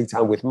some romantic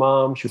time with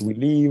Mom? Should we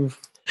leave?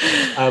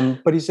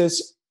 But he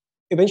says,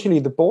 eventually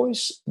the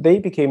boys, they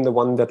became the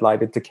one that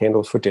lighted the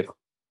candles for dinner.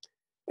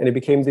 And it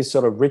became this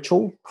sort of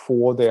ritual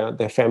for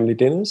their family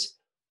dinners.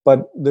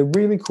 But the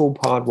really cool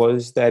part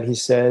was that he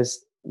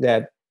says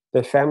that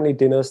the family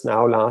dinners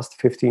now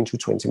last 15 to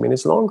 20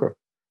 minutes longer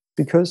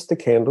because the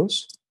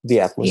candles,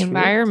 the atmosphere, the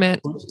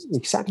environment.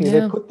 Exactly.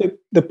 Yeah.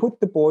 They put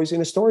the boys in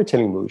a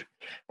storytelling mood.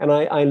 And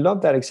I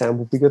love that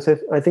example because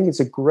I think it's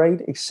a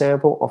great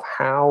example of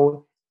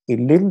how a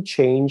little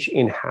change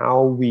in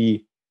how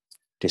we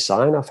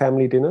design our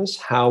family dinners,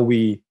 how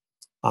we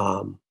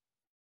how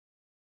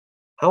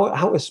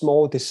a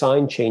small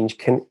design change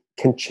can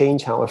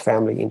change how a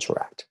family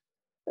interact.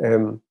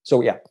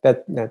 So yeah,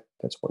 that's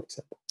one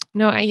example.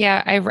 No,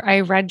 I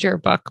read your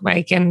book,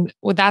 Meik, and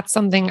that's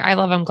something I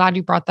love. I'm glad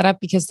you brought that up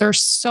because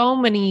there's so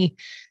many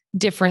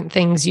different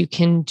things you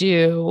can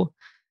do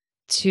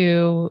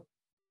to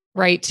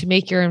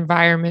make your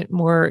environment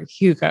more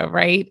hygge,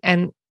 right?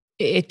 And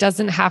it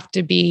doesn't have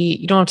to be,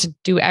 you don't have to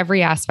do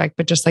every aspect,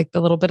 but just like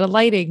the little bit of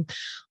lighting.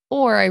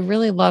 Or I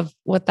really love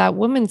what that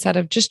woman said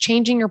of just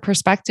changing your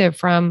perspective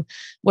from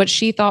what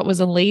she thought was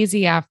a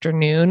lazy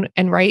afternoon.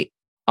 And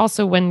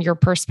also when your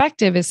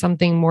perspective is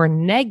something more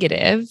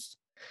negative,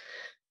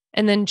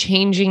 and then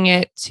changing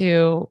it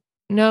to,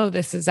 no,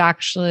 this is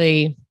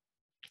hygge,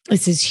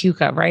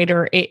 right?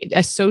 Or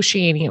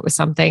associating it with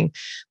something.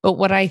 But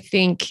what I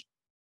think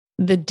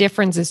the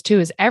difference is too,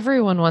 is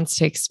everyone wants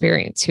to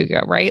experience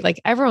hygge, right?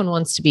 Like everyone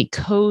wants to be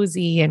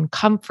cozy and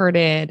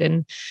comforted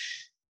and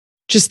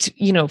just,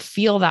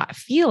 feel that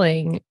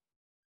feeling.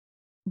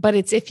 But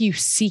it's if you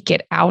seek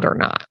it out or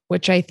not,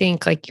 which I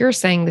think, like you're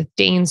saying, the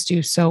Danes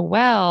do so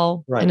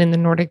well, right, and in the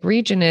Nordic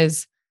region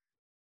is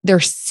they're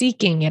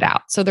seeking it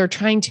out. So they're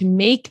trying to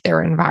make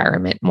their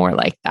environment more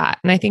like that.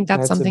 And I think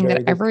that's something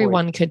that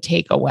everyone could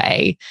take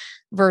away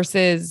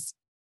versus,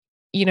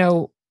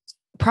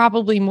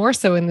 probably more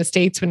so in the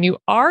States when you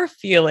are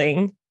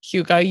feeling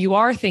hygge, you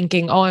are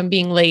thinking, oh, I'm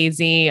being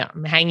lazy.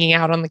 I'm hanging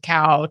out on the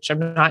couch.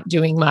 I'm not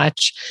doing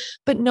much,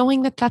 but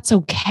knowing that that's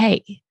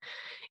okay,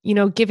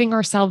 giving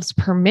ourselves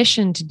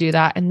permission to do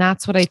that. And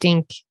that's what I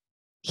think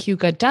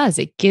hygge does.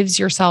 It gives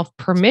yourself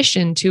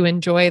permission to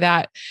enjoy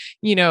that,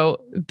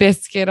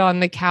 biscuit on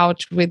the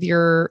couch with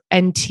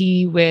and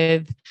tea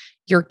with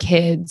your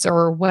kids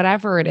or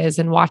whatever it is,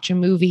 and watch a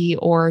movie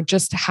or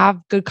just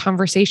have good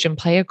conversation,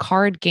 play a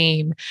card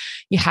game.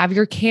 You have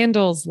your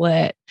candles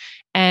lit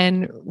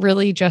and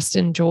really just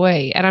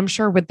enjoy. And I'm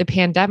sure with the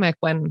pandemic,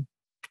 when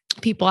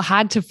people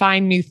had to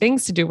find new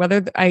things to do,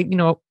 whether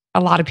a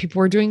lot of people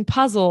were doing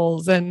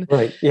puzzles and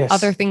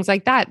other things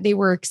like that. They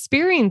were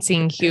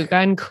experiencing hygge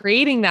and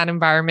creating that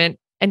environment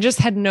and just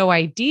had no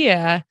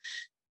idea.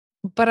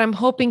 But I'm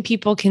hoping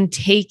people can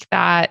take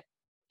that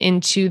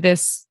into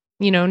this,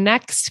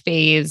 next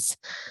phase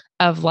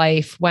of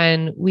life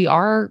when we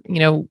are,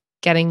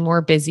 getting more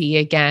busy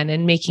again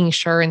and making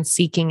sure and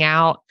seeking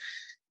out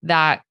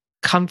that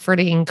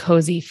comforting,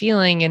 cozy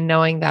feeling and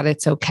knowing that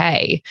it's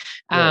okay.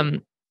 Right.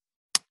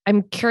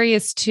 I'm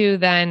curious too,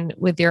 then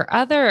with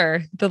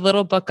the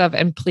Little Book of,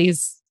 and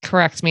please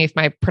correct me if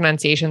my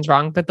pronunciation's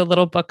wrong, but the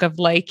Little Book of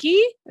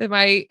Leiki, am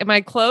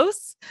I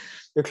close?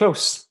 You're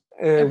close.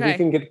 We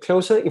can get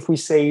closer if we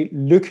say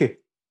Lykke.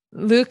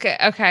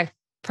 Lykke. Okay.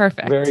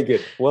 Perfect. Very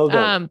good. Well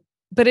done.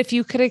 But if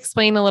you could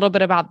explain a little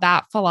bit about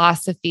that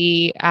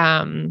philosophy,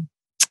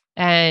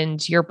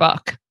 and your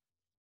book.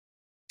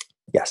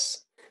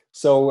 Yes.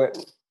 So,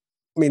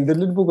 the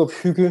Little Book of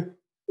Hygge,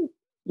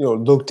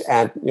 looked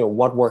at,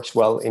 what works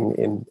well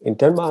in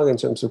Denmark in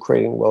terms of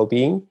creating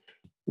well-being.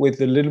 With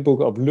the Little Book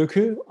of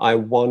Lykke, I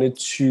wanted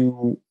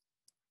to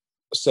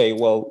say,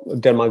 well,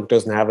 Denmark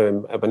doesn't have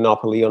a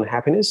monopoly on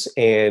happiness.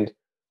 And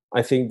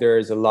I think there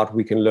is a lot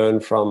we can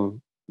learn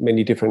from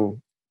many different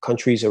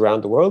countries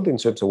around the world in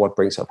terms of what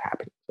brings us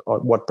happiness or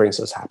what brings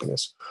us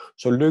happiness.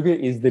 So Lykke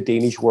is the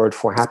Danish word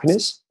for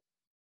happiness.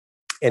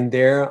 And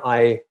there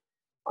I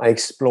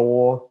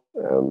explore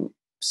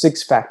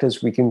 6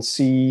 factors we can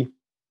see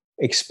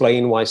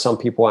explain why some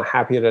people are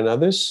happier than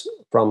others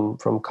from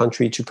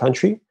country to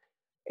country,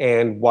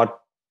 and what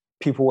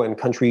people and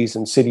countries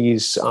and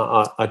cities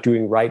are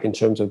doing right in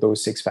terms of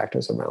those 6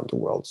 factors around the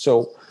world.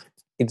 So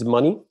it's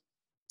money,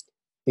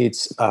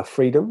 it's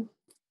freedom,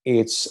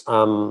 it's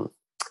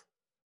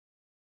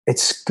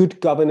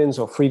good governance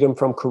or freedom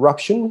from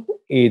corruption,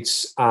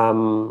 it's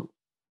healthy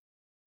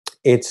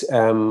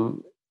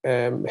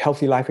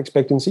life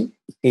expectancy,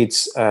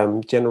 it's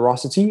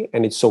generosity,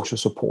 and it's social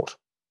support.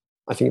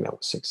 I think that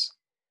was 6.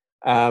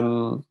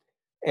 And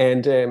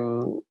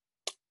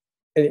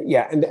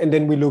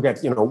then we look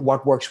at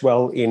what works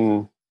well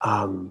in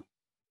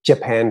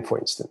Japan, for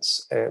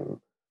instance.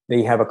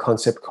 They have a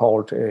concept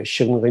called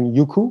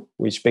Shinrin-yuku,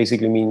 which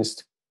basically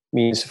means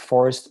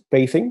forest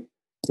bathing.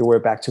 So we're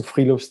back to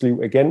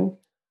friluftsliv again.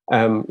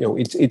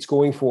 It's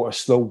going for a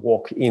slow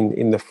walk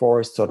in the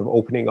forest, sort of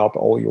opening up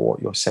all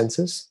your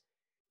senses.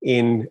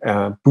 In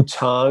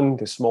Bhutan,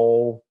 the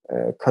small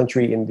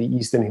country in the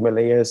eastern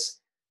Himalayas,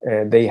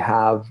 they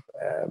have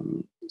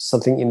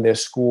something in their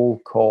school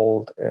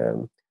called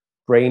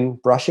brain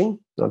brushing,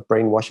 not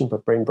brainwashing,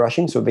 but brain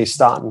brushing. So they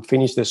start and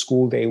finish their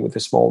school day with a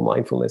small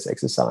mindfulness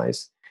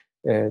exercise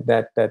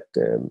that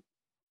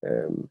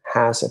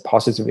has a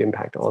positive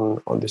impact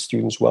on the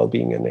students'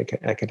 well-being and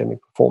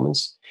academic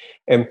performance.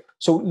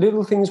 So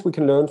little things we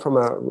can learn from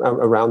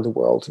around the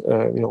world.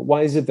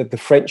 Why is it that the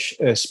French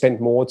spend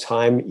more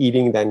time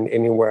eating than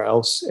anywhere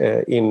else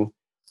in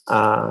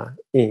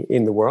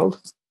the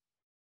world?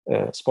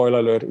 Spoiler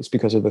alert, it's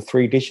because of the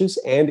 3 dishes,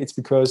 and it's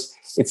because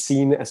it's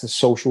seen as a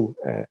social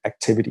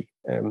activity.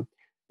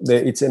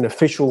 It's an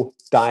official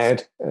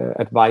diet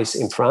advice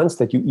in France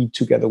that you eat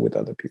together with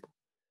other people.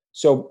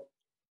 So,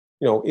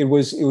 it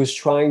was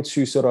trying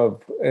to sort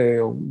of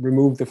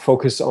remove the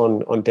focus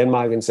on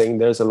Denmark and saying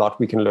there's a lot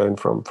we can learn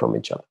from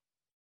each other.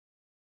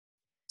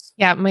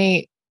 Yeah,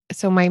 my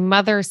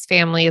mother's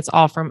family is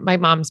all from, my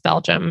mom's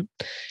Belgium.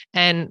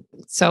 And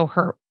so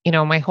her,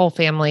 my whole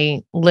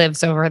family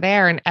lives over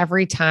there. And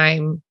every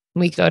time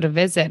we go to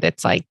visit,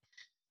 it's like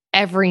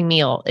every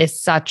meal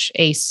is such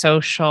a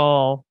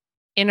social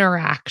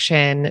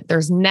interaction.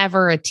 There's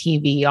never a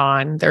TV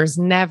on. There's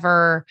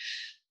never,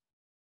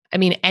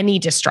 any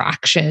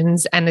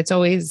distractions. And it's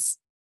always,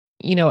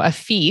 a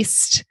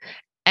feast.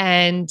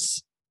 And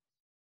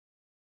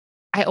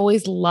I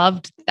always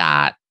loved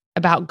that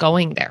about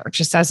going there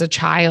just as a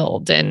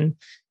child. And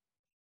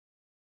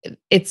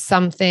it's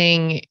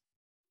something,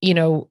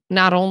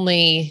 not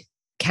only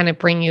can it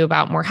bring you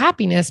about more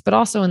happiness, but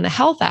also in the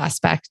health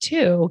aspect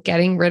too,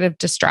 getting rid of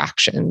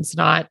distractions,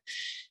 not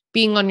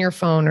being on your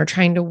phone or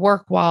trying to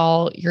work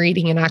while you're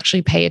eating and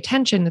actually pay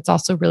attention. It's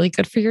also really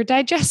good for your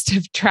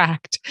digestive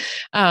tract,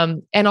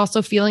 and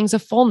also feelings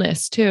of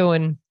fullness too.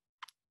 And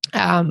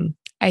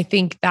I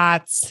think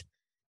that's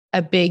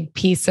a big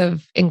piece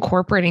of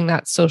incorporating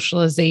that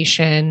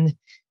socialization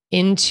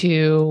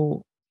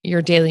into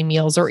your daily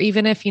meals. Or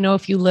even if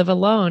you live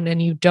alone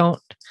and you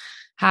don't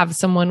have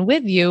someone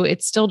with you,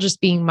 it's still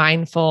just being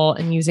mindful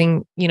and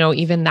using,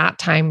 even that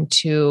time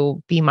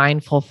to be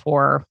mindful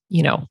for,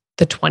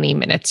 the 20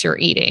 minutes you're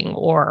eating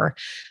or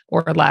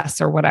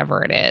less or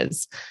whatever it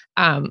is.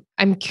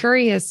 I'm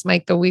curious,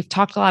 Mike, though we've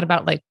talked a lot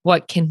about like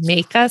what can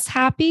make us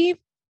happy.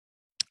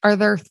 Are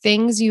there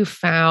things you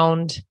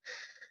found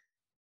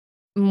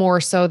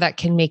more so that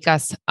can make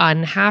us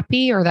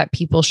unhappy or that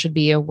people should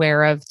be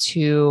aware of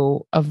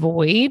to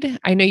avoid?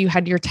 I know you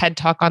had your TED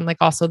talk on like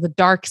also the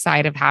dark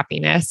side of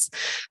happiness.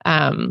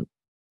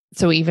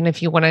 So even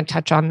if you want to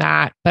touch on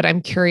that, but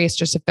I'm curious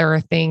just if there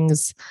are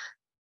things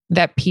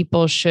that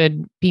people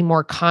should be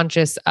more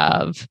conscious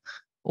of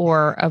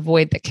or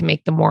avoid that can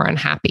make them more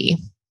unhappy.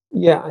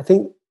 Yeah, I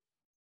think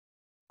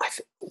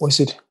was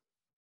it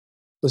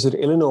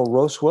Eleanor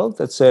Roosevelt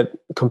that said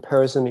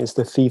comparison is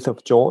the thief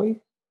of joy?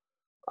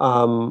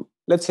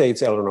 Let's say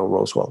it's Eleanor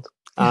Roosevelt.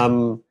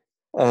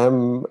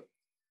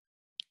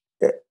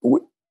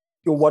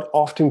 What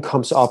often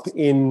comes up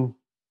in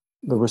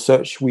the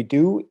research we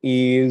do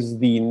is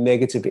the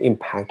negative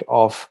impact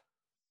of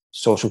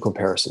social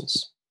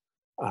comparisons.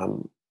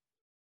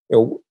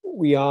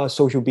 We are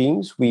social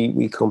beings.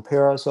 We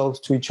compare ourselves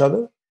to each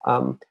other,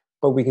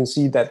 but we can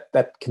see that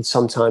can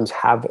sometimes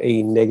have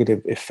a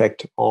negative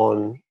effect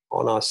on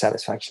our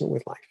satisfaction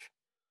with life.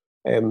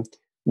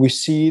 We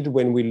see it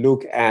when we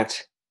look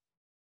at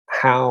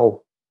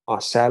how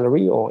our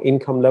salary or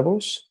income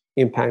levels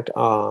impact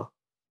our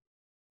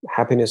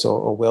happiness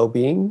or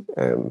well-being.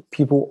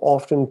 People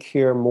often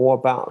care more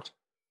about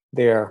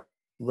their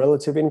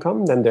relative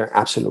income than their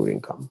absolute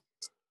income.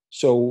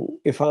 So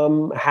if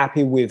I'm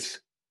happy with,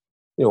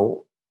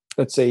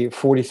 let's say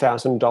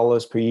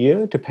 $40,000 per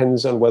year,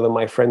 depends on whether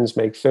my friends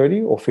make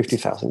 $30,000 or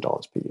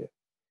 $50,000 per year.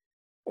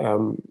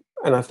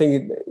 And I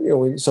think,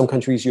 in some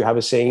countries you have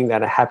a saying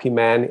that a happy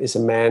man is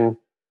a man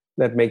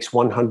that makes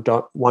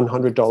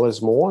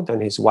 $100 more than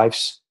his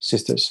wife's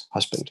sister's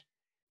husband.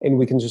 And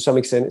we can to some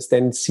extent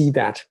then see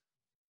that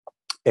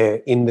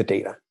in the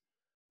data.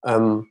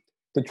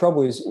 the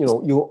trouble is,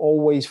 you'll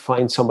always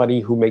find somebody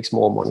who makes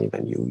more money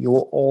than you. You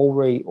will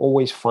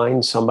always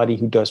find somebody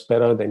who does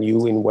better than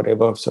you in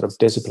whatever sort of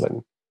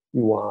discipline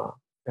you are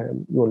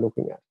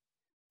looking at.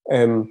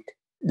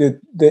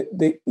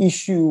 The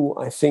issue,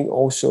 I think,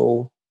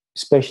 also,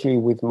 especially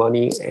with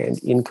money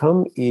and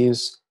income,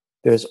 is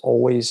there's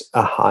always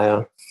a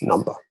higher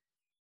number,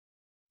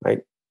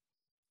 right?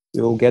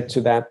 You'll get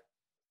to that,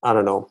 I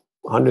don't know,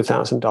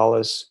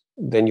 $100,000,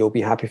 then you'll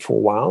be happy for a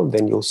while.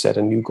 Then you'll set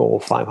a new goal,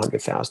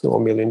 $500,000 or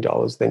 $1 million.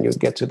 Then you'll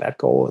get to that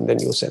goal, and then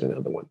you'll set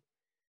another one.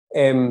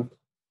 And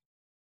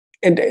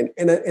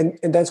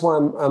that's why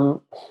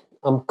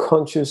I'm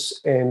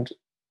conscious and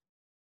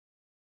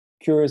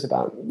curious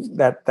about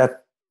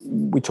that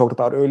we talked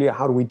about earlier.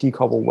 How do we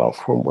decouple wealth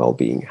from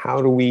well-being?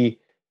 How do we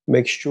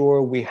make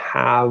sure we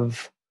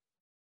have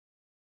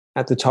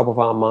at the top of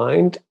our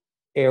mind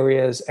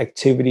areas,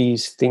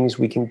 activities, things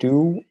we can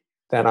do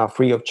that are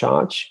free of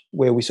charge,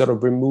 where we sort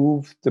of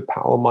remove the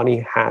power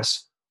money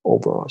has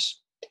over us.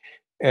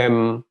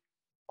 That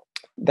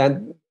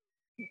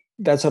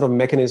sort of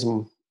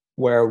mechanism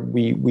where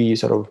we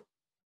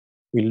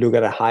look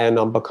at a higher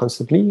number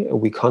constantly,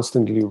 and we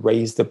constantly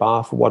raise the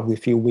bar for what we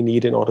feel we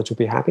need in order to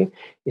be happy,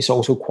 is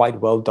also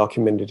quite well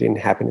documented in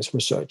happiness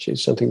research.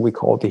 It's something we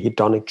call the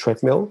hedonic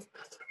treadmill.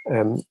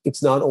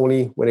 It's not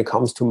only when it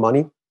comes to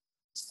money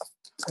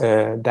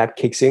that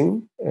kicks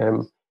in.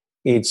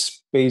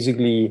 It's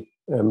basically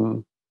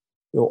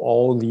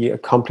all the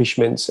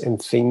accomplishments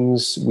and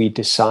things we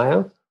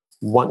desire.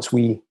 Once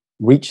we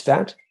reach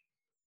that,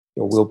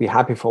 we'll be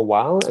happy for a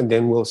while, and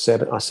then we'll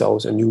set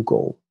ourselves a new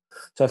goal.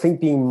 So I think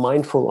being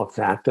mindful of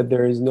that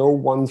there is no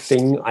one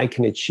thing I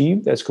can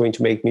achieve that's going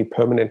to make me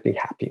permanently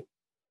happy,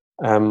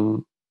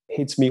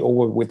 hits me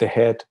over with the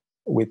head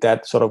with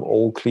that sort of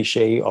old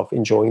cliche of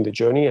enjoying the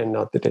journey and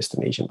not the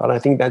destination. But I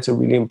think that's a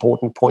really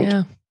important point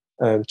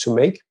to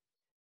make.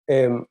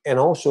 And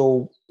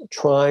also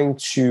trying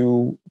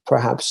to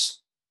perhaps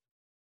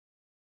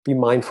be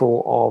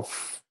mindful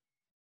of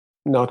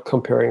not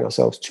comparing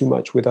ourselves too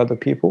much with other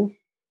people,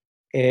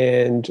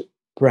 and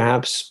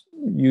perhaps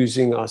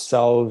using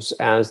ourselves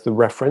as the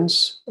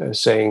reference,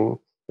 saying,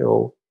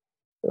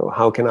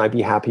 how can I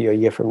be happy a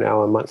year from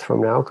now, a month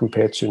from now,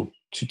 compared to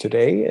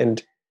today?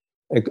 And,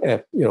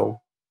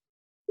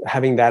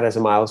 having that as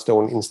a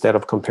milestone instead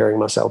of comparing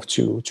myself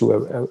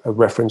to a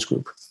reference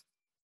group.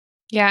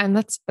 Yeah. And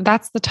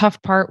that's the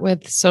tough part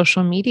with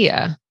social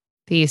media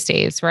these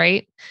days,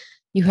 right?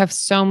 You have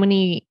so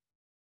many,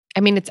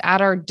 it's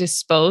at our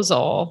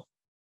disposal.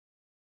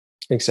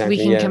 Exactly.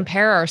 We can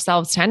compare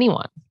ourselves to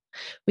anyone.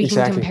 We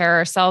can compare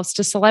ourselves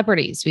to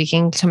celebrities. We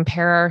can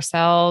compare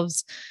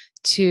ourselves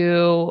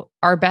to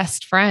our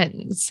best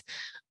friends.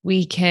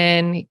 We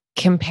can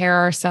compare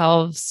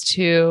ourselves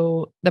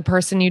to the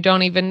person you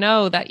don't even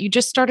know that you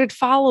just started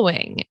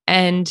following.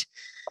 And,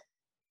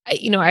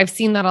 I've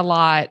seen that a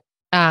lot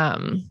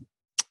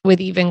with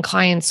even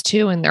clients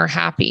too, and they're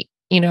happy.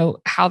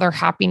 How their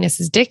happiness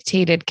is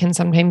dictated can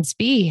sometimes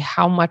be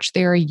how much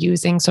they're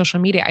using social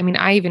media.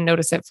 I even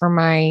notice it for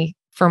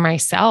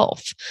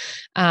myself.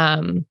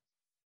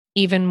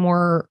 Even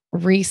more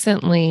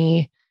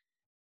recently,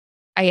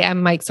 I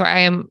am Meik. So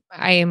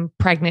I am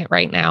pregnant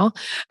right now.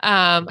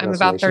 I'm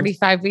about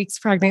 35 weeks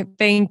pregnant.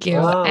 Thank you.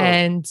 Wow.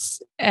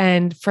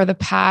 And for the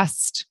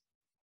past,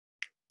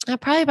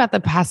 probably about the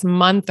past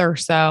month or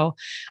so,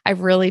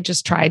 I've really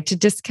just tried to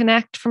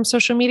disconnect from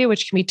social media,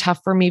 which can be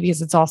tough for me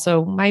because it's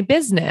also my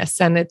business,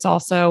 and it's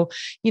also,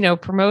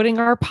 promoting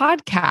our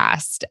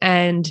podcast,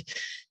 and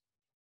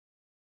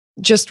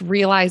just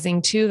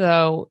realizing too,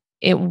 though,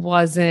 it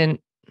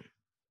wasn't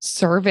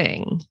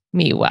serving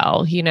me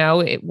well.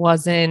 It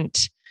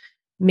wasn't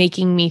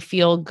making me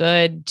feel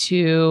good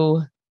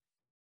to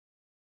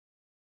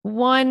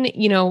one,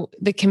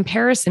 the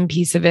comparison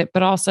piece of it,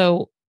 but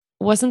also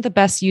wasn't the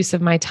best use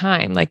of my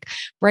time. Like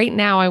right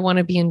now, I want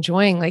to be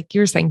enjoying, like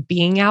you're saying,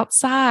 being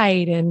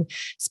outside and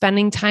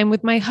spending time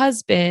with my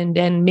husband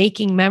and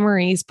making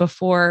memories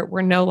before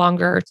we're no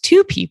longer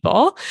two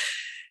people.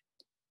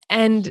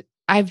 And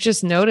I've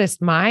just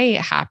noticed my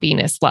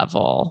happiness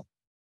level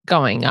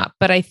going up.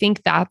 But I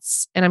think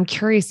and I'm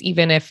curious,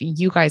 even if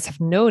you guys have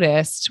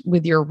noticed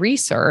with your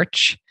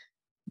research,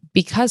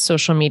 because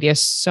social media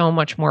is so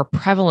much more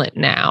prevalent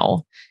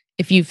now,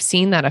 if you've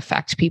seen that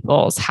affect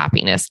people's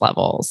happiness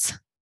levels.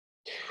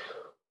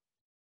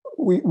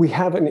 We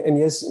have, and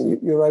yes,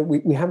 you're right.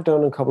 We have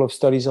done a couple of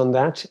studies on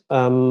that.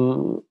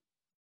 And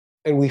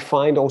we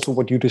find also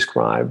what you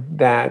described,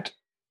 that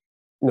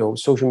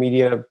social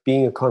media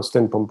being a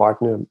constant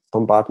bombardment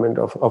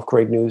of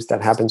great news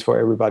that happens for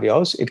everybody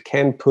else, it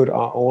can put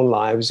our own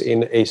lives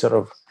in a sort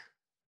of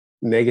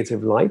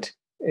negative light,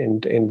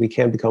 and we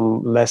can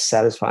become less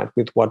satisfied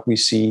with what we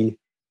see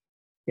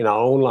in our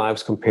own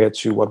lives compared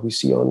to what we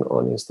see on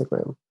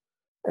Instagram.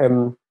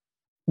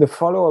 The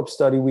follow-up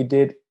study we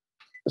did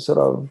sort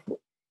of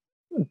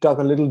dug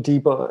a little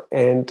deeper,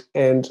 and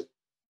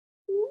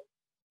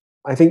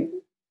I think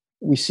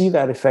we see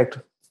that effect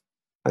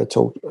I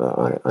talked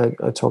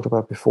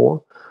about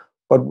before,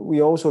 but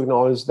we also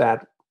acknowledge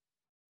that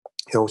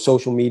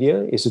social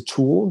media is a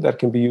tool that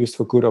can be used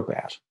for good or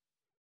bad.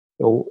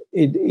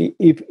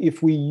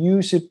 If we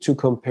use it to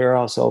compare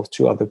ourselves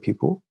to other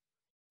people,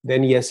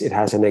 then yes, it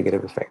has a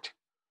negative effect.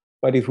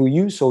 But if we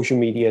use social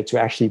media to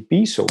actually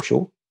be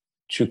social,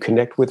 to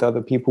connect with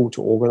other people,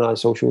 to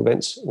organize social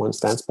events, once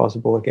that's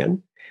possible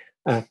again,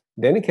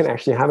 then it can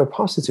actually have a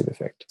positive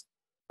effect.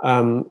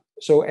 And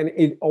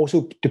it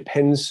also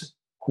depends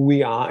who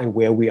we are and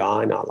where we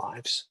are in our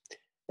lives.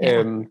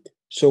 Yeah.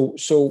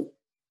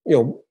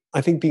 I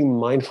think being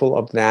mindful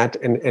of that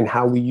and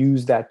how we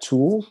use that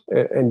tool,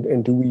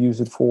 and do we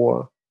use it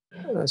for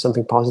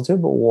something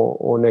positive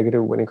or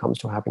negative when it comes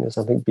to happiness?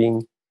 I think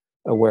being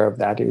aware of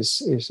that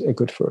is a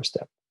good first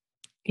step.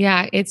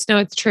 Yeah, it's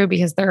true,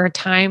 because there are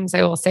times,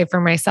 I will say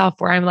for myself,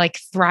 where I'm like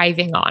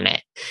thriving on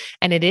it,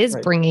 and it is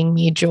bringing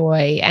me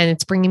joy and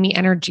it's bringing me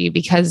energy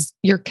because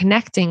you're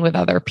connecting with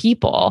other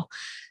people.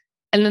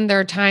 And then there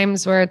are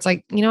times where it's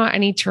like, I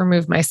need to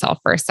remove myself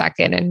for a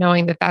second, and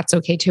knowing that that's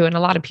okay too. And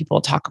a lot of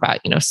people talk about,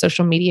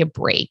 social media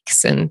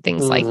breaks and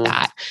things like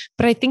that,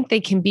 but I think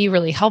they can be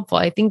really helpful.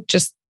 I think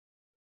just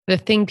the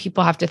thing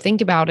people have to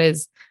think about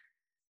is,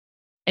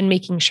 and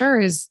making sure,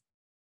 is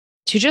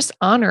to just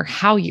honor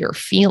how you're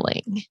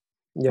feeling,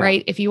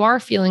 right? If you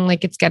are feeling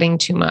like it's getting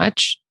too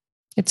much,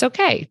 it's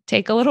okay.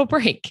 Take a little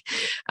break.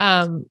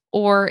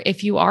 Or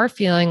if you are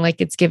feeling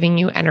like it's giving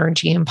you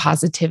energy and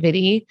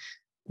positivity,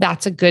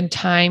 that's a good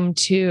time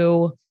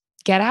to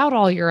get out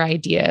all your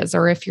ideas.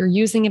 Or if you're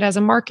using it as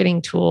a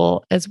marketing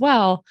tool as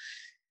well,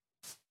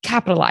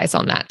 capitalize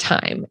on that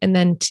time, and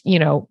then,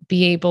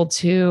 be able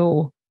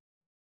to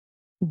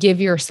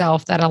give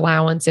yourself that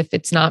allowance if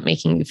it's not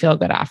making you feel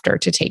good after,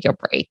 to take a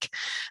break.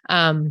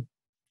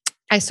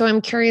 So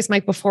I'm curious,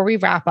 Meik, before we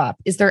wrap up,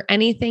 is there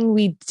anything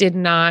we did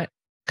not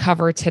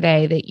cover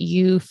today that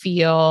you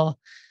feel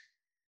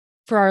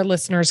for our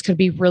listeners could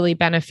be really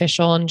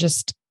beneficial and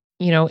just,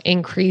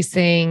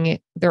 increasing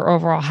their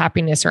overall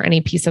happiness, or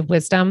any piece of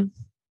wisdom?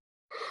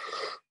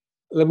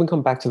 Let me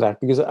come back to that,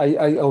 because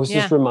I was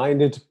just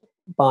reminded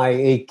by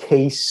a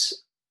case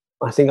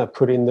I think I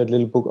put in the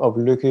little book of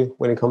Lykke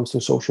when it comes to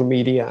social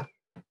media.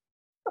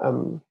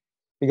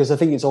 Because I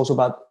think it's also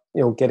about,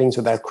 getting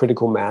to that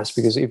critical mass,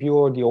 because if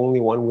you're the only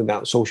one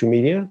without social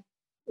media,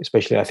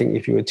 especially I think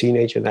if you're a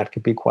teenager, that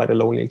could be quite a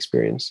lonely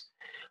experience.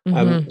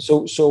 In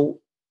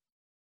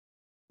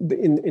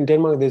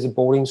Denmark, there's a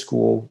boarding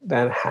school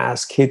that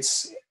has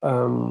kids,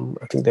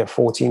 I think they're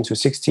 14 to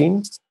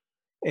 16.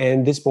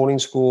 And this boarding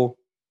school,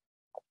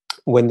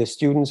 when the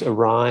students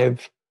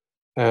arrive,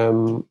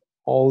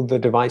 all the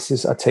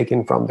devices are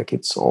taken from the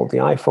kids, all the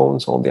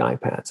iPhones, all the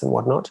iPads and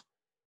whatnot.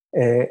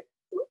 And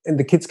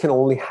the kids can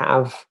only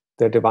have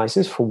their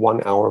devices for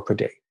 1 hour per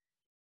day.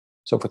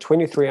 So for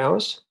 23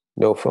 hours,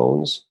 no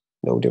phones,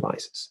 no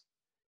devices.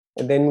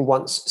 And then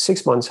once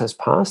 6 months has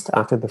passed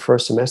after the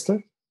first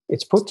semester,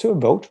 it's put to a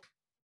vote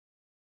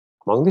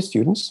among the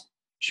students.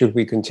 Should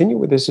we continue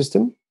with the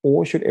system,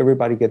 or should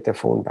everybody get their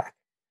phone back?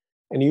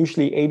 And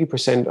usually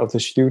 80% of the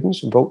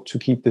students vote to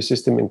keep the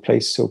system in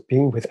place, so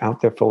being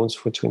without their phones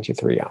for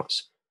 23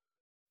 hours.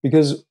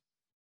 Because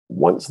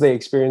once they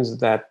experience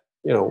that,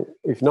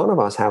 if none of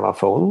us have our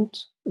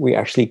phones, we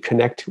actually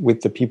connect with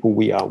the people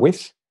we are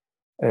with,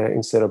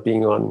 instead of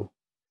being on,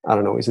 I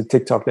don't know, is it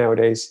TikTok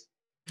nowadays?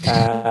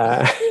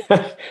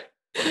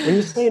 When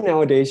you say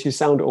nowadays, you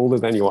sound older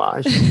than you are.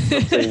 I should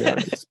stop saying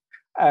nowadays.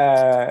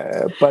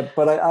 But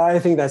I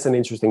think that's an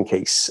interesting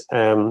case.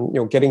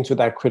 Getting to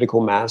that critical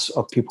mass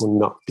of people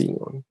not being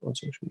on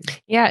social media.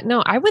 Yeah,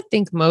 no, I would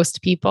think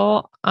most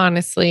people,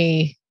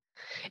 honestly,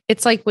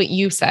 it's like what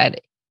you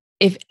said.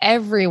 If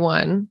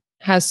everyone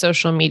has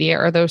social media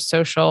or those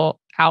social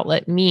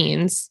outlet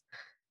means,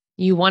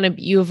 you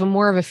have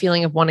more of a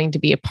feeling of wanting to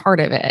be a part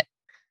of it.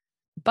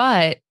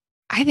 But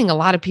I think a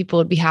lot of people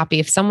would be happy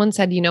if someone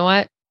said, you know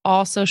what,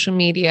 all social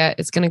media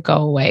is going to go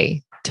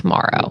away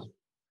tomorrow.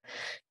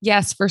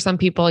 Yes, for some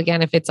people,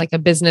 again, if it's like a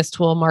business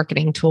tool,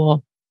 marketing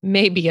tool,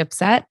 may be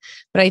upset.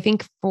 But I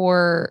think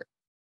for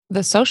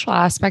the social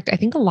aspect, I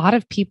think a lot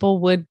of people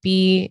would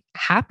be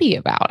happy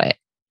about it.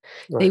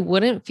 Right. They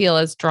wouldn't feel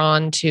as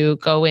drawn to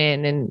go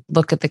in and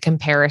look at the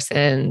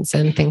comparisons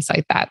and things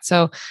like that.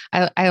 So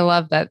I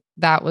love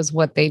that was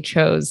what they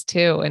chose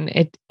too.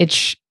 And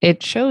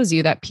it shows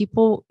you that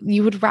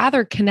you would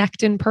rather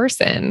connect in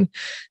person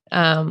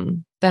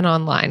than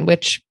online,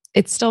 which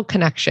it's still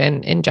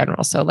connection in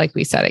general. So like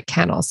we said, it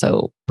can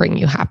also bring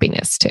you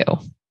happiness too.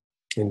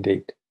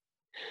 Indeed.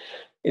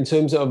 In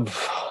terms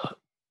of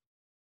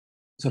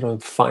sort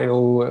of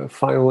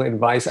final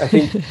advice, I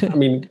think, I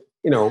mean,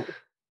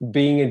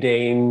 being a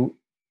Dane,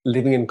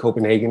 living in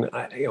Copenhagen,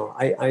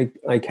 I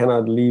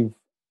cannot leave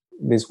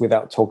this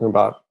without talking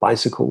about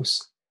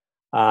bicycles,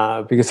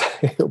 because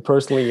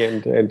personally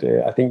and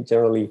I think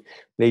generally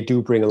they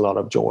do bring a lot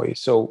of joy.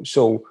 So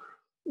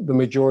the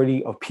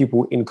majority of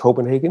people in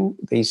Copenhagen,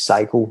 they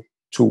cycle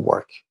to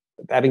work.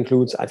 That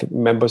includes, I think,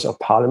 members of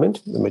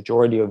parliament. The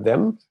majority of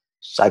them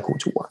cycle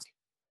to work.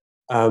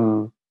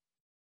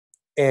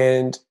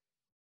 And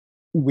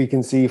we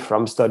can see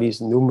from studies,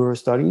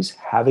 numerous studies,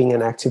 having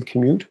an active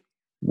commute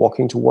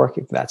walking to work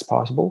if that's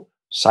possible,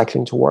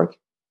 cycling to work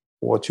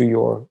or to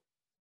your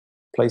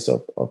place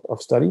of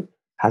study,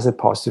 has a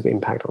positive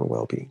impact on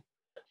well-being.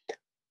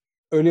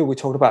 Earlier, we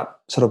talked about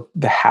sort of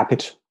the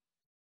habit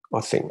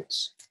of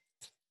things.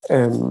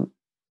 And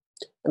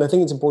I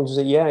think it's important to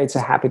say, yeah, it's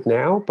a habit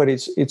now, but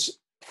it's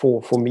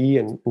for me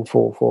and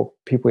for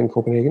people in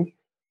Copenhagen,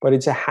 but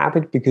it's a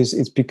habit because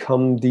it's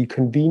become the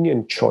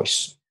convenient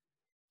choice.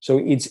 So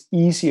it's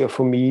easier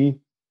for me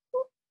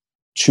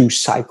to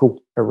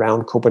cycle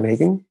around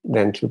Copenhagen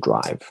than to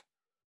drive,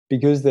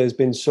 because there's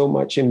been so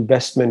much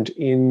investment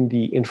in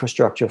the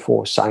infrastructure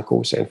for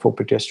cycles and for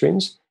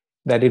pedestrians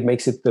that it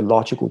makes it the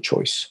logical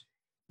choice.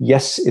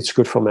 Yes, it's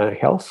good for my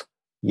health.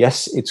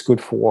 Yes, it's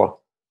good for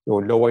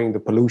lowering the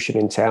pollution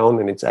in town,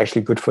 and it's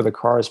actually good for the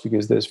cars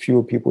because there's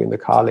fewer people in the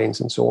car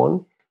lanes and so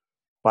on.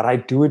 But I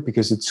do it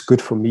because it's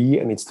good for me,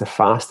 and it's the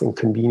fast and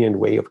convenient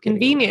way of getting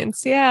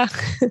convenience. Yeah.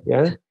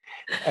 Yeah.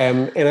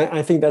 And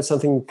I think that's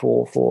something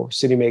for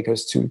city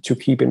makers to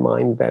keep in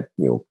mind, that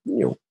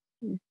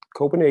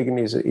Copenhagen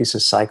is a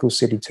cycle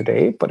city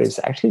today, but it's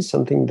actually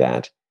something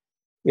that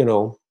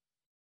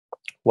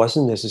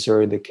wasn't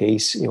necessarily the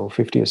case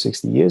 50 or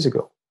 60 years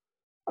ago.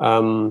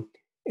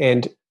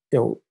 And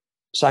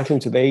cycling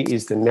today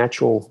is the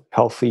natural,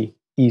 healthy,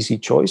 easy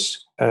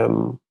choice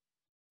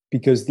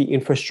because the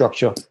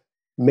infrastructure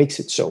makes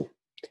it so.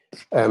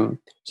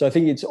 So I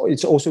think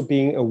it's also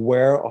being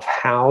aware of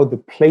how the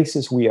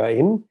places we are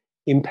in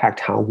impact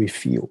how we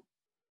feel.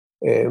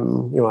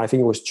 I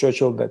think it was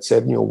Churchill that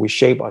said, we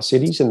shape our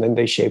cities and then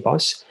they shape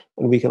us,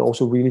 and we can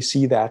also really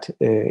see that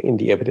in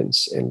the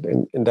evidence.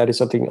 And that is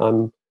something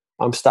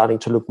I'm starting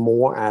to look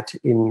more at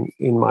in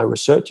my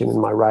research and in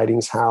my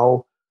writings,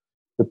 how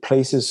the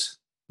places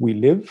we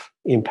live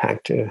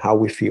impact how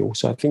we feel.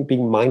 So I think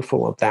being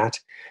mindful of that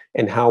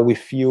and how we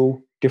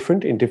feel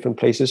different in different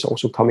places,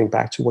 also coming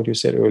back to what you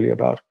said earlier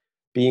about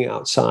being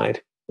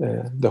outside,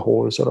 the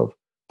whole sort of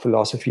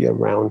philosophy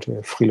around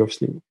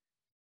friluftsliv.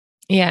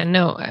 Yeah,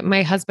 no,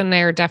 my husband and I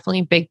are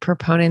definitely big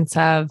proponents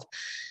of,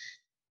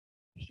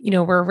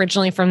 we're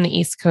originally from the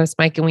East Coast,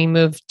 Mike, and we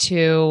moved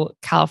to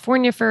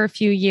California for a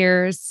few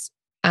years.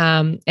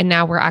 And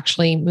now we're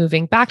actually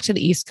moving back to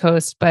the East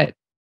Coast, but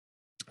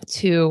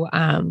to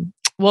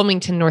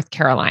Wilmington, North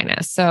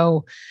Carolina.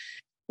 So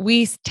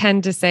we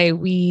tend to say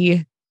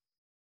we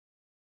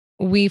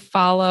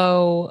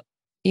follow,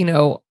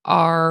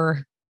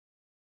 our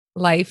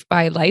life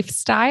by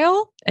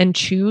lifestyle and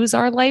choose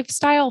our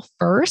lifestyle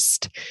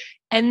first.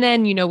 And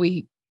then,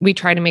 we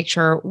try to make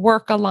sure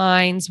work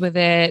aligns with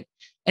it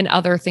and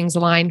other things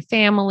align,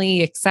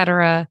 family,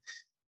 etc.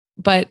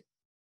 But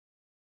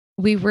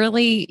we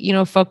really,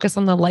 focus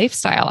on the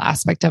lifestyle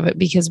aspect of it,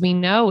 because we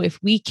know if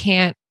we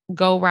can't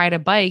go ride a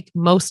bike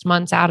most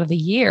months out of the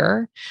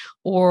year,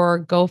 or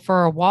go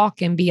for a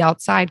walk and be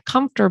outside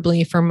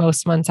comfortably for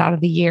most months out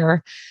of the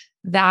year,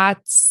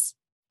 that's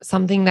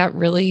something that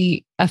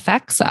really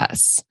affects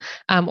us.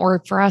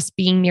 Or for us,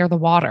 being near the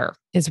water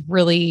is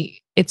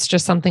really, it's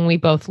just something we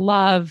both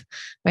love.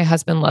 My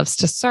husband loves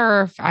to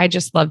surf. I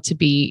just love to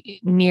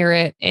be near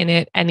it, in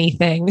it,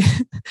 anything.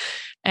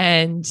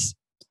 And,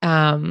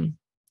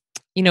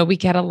 we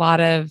get a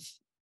lot of,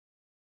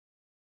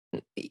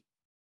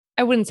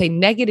 I wouldn't say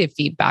negative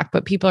feedback,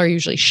 but people are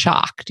usually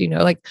shocked,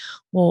 like,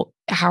 well,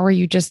 how are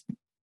you just,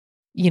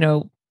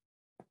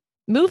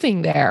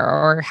 moving there?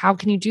 Or how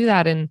can you do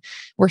that? And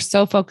we're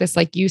so focused,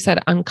 like you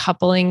said,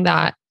 uncoupling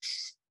that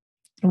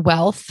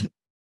wealth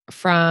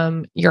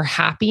from your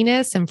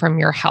happiness and from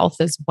your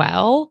health as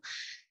well.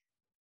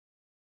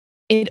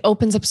 It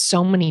opens up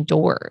so many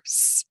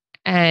doors.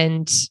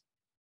 And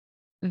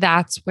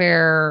that's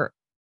where,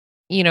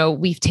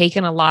 we've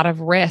taken a lot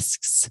of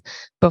risks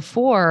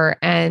before,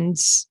 and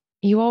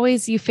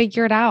you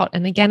figure it out.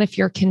 And again, if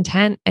you're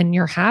content and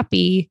you're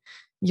happy,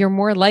 you're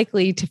more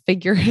likely to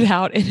figure it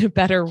out in a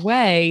better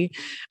way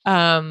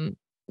than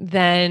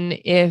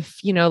if,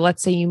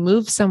 let's say you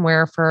move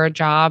somewhere for a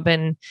job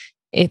and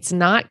it's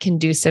not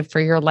conducive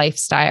for your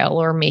lifestyle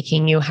or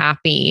making you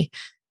happy.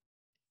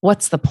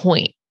 What's the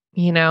point?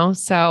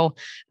 So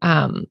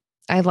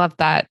I love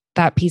that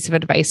piece of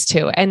advice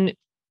too. And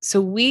so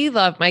we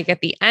love, Mike,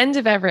 at the end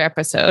of every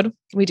episode,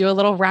 we do a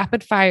little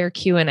rapid fire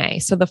Q&A.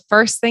 So the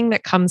first thing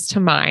that comes to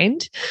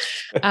mind,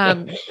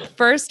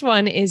 first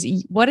one is,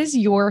 what is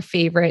your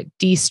favorite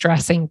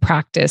de-stressing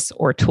practice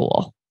or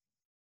tool?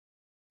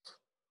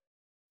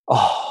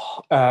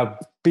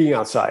 Being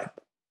outside.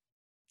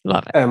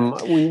 Love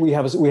it. We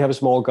have a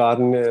small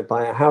garden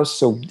by our house,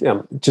 so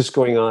just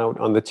going out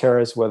on the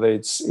terrace, whether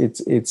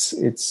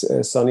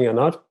it's sunny or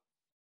not,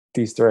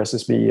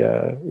 de-stresses me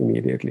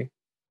immediately.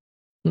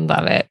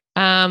 Love it.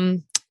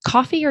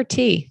 Coffee or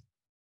tea?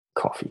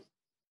 Coffee.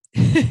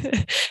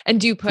 And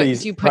do you put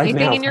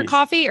anything in your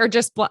coffee, or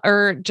just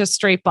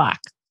straight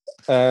black?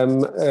 A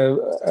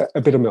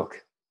bit of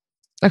milk.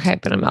 Okay, a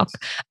bit of milk.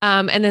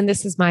 And then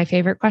this is my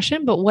favorite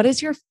question, but what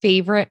is your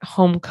favorite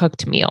home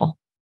cooked meal?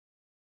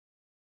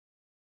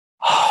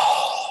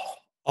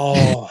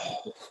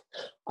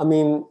 I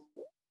mean,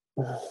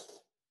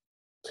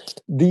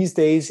 these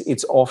days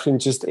it's often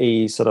just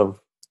a sort of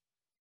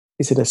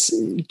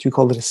do you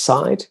call it a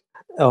side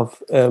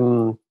of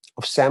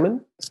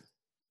salmon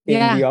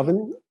in the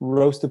oven,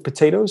 roasted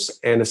potatoes,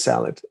 and a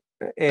salad.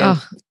 And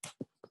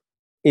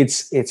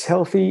it's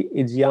healthy,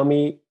 it's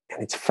yummy,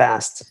 and it's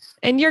fast.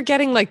 And you're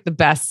getting like the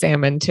best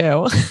salmon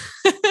too.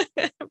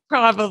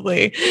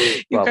 Probably.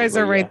 You guys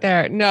are right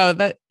there. No,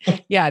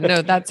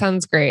 that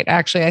sounds great.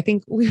 Actually, I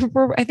think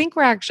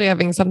we're actually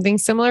having something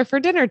similar for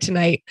dinner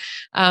tonight.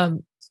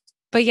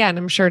 But yeah, and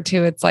I'm sure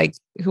too, it's like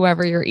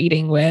whoever you're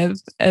eating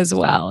with as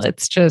well.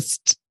 It's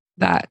just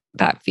that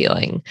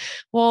feeling.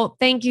 Well,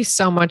 thank you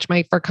so much,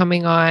 Meik, for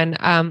coming on.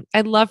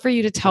 I'd love for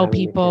you to tell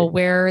people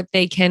where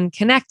they can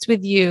connect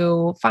with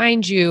you,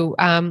 find you,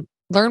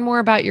 learn more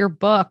about your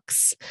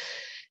books,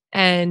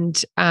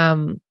 and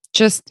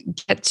just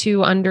get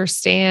to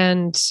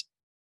understand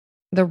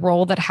the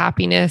role that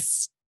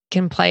happiness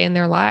can play in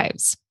their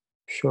lives.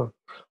 Sure.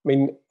 I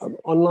mean,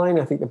 online,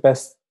 I think the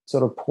best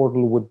sort of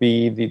portal would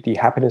be the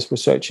Happiness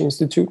Research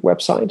Institute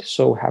website.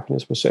 So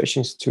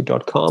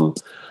happinessresearchinstitute.com.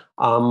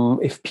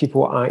 If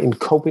people are in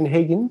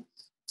Copenhagen,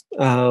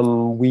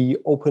 we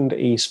opened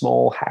a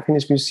small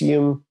happiness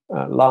museum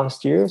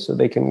last year, so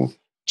they can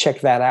check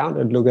that out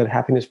and look at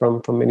happiness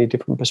from many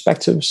different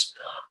perspectives.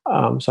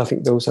 So I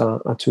think those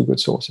are two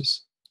good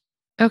sources.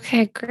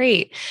 Okay,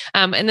 great.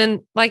 And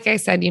then, like I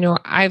said,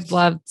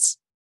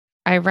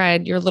 I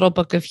read your little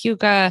book of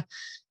Hygge.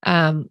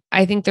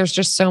 I think there's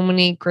just so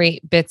many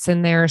great bits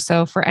in there.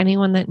 So for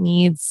anyone that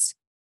needs,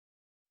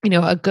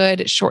 a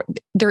good short,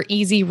 they're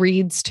easy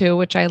reads too,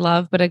 which I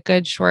love, but a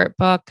good short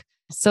book.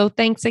 So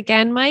thanks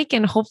again, Meik.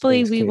 And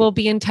hopefully we will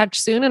be in touch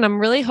soon. And I'm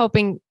really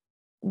hoping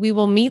we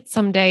will meet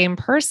someday in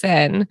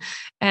person,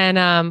 and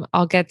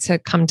I'll get to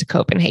come to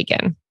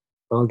Copenhagen.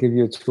 I'll give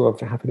you a tour of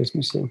the Happiness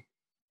Museum.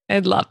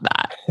 I'd love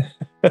that.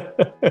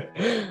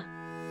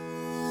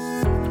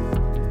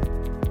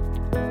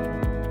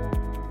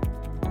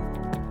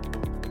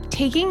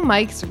 Taking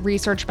Meik's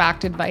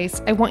research-backed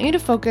advice, I want you to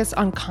focus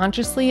on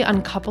consciously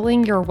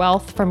uncoupling your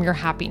wealth from your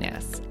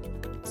happiness.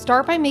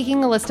 Start by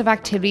making a list of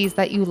activities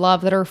that you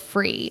love that are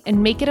free,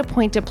 and make it a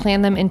point to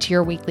plan them into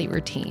your weekly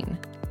routine.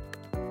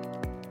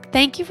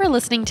 Thank you for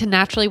listening to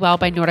Naturally Well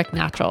by Nordic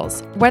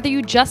Naturals. Whether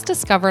you just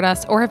discovered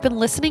us or have been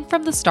listening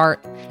from the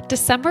start,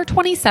 December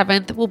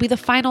 27th will be the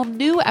final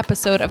new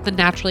episode of the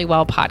Naturally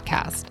Well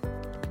podcast.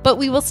 But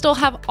we will still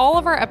have all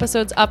of our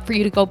episodes up for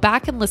you to go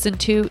back and listen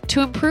to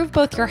improve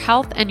both your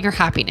health and your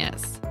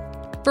happiness.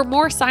 For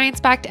more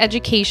science-backed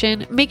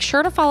education, make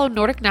sure to follow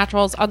Nordic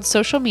Naturals on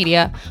social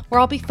media, where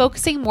I'll be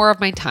focusing more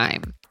of my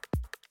time.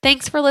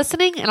 Thanks for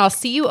listening, and I'll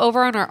see you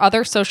over on our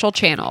other social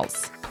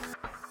channels.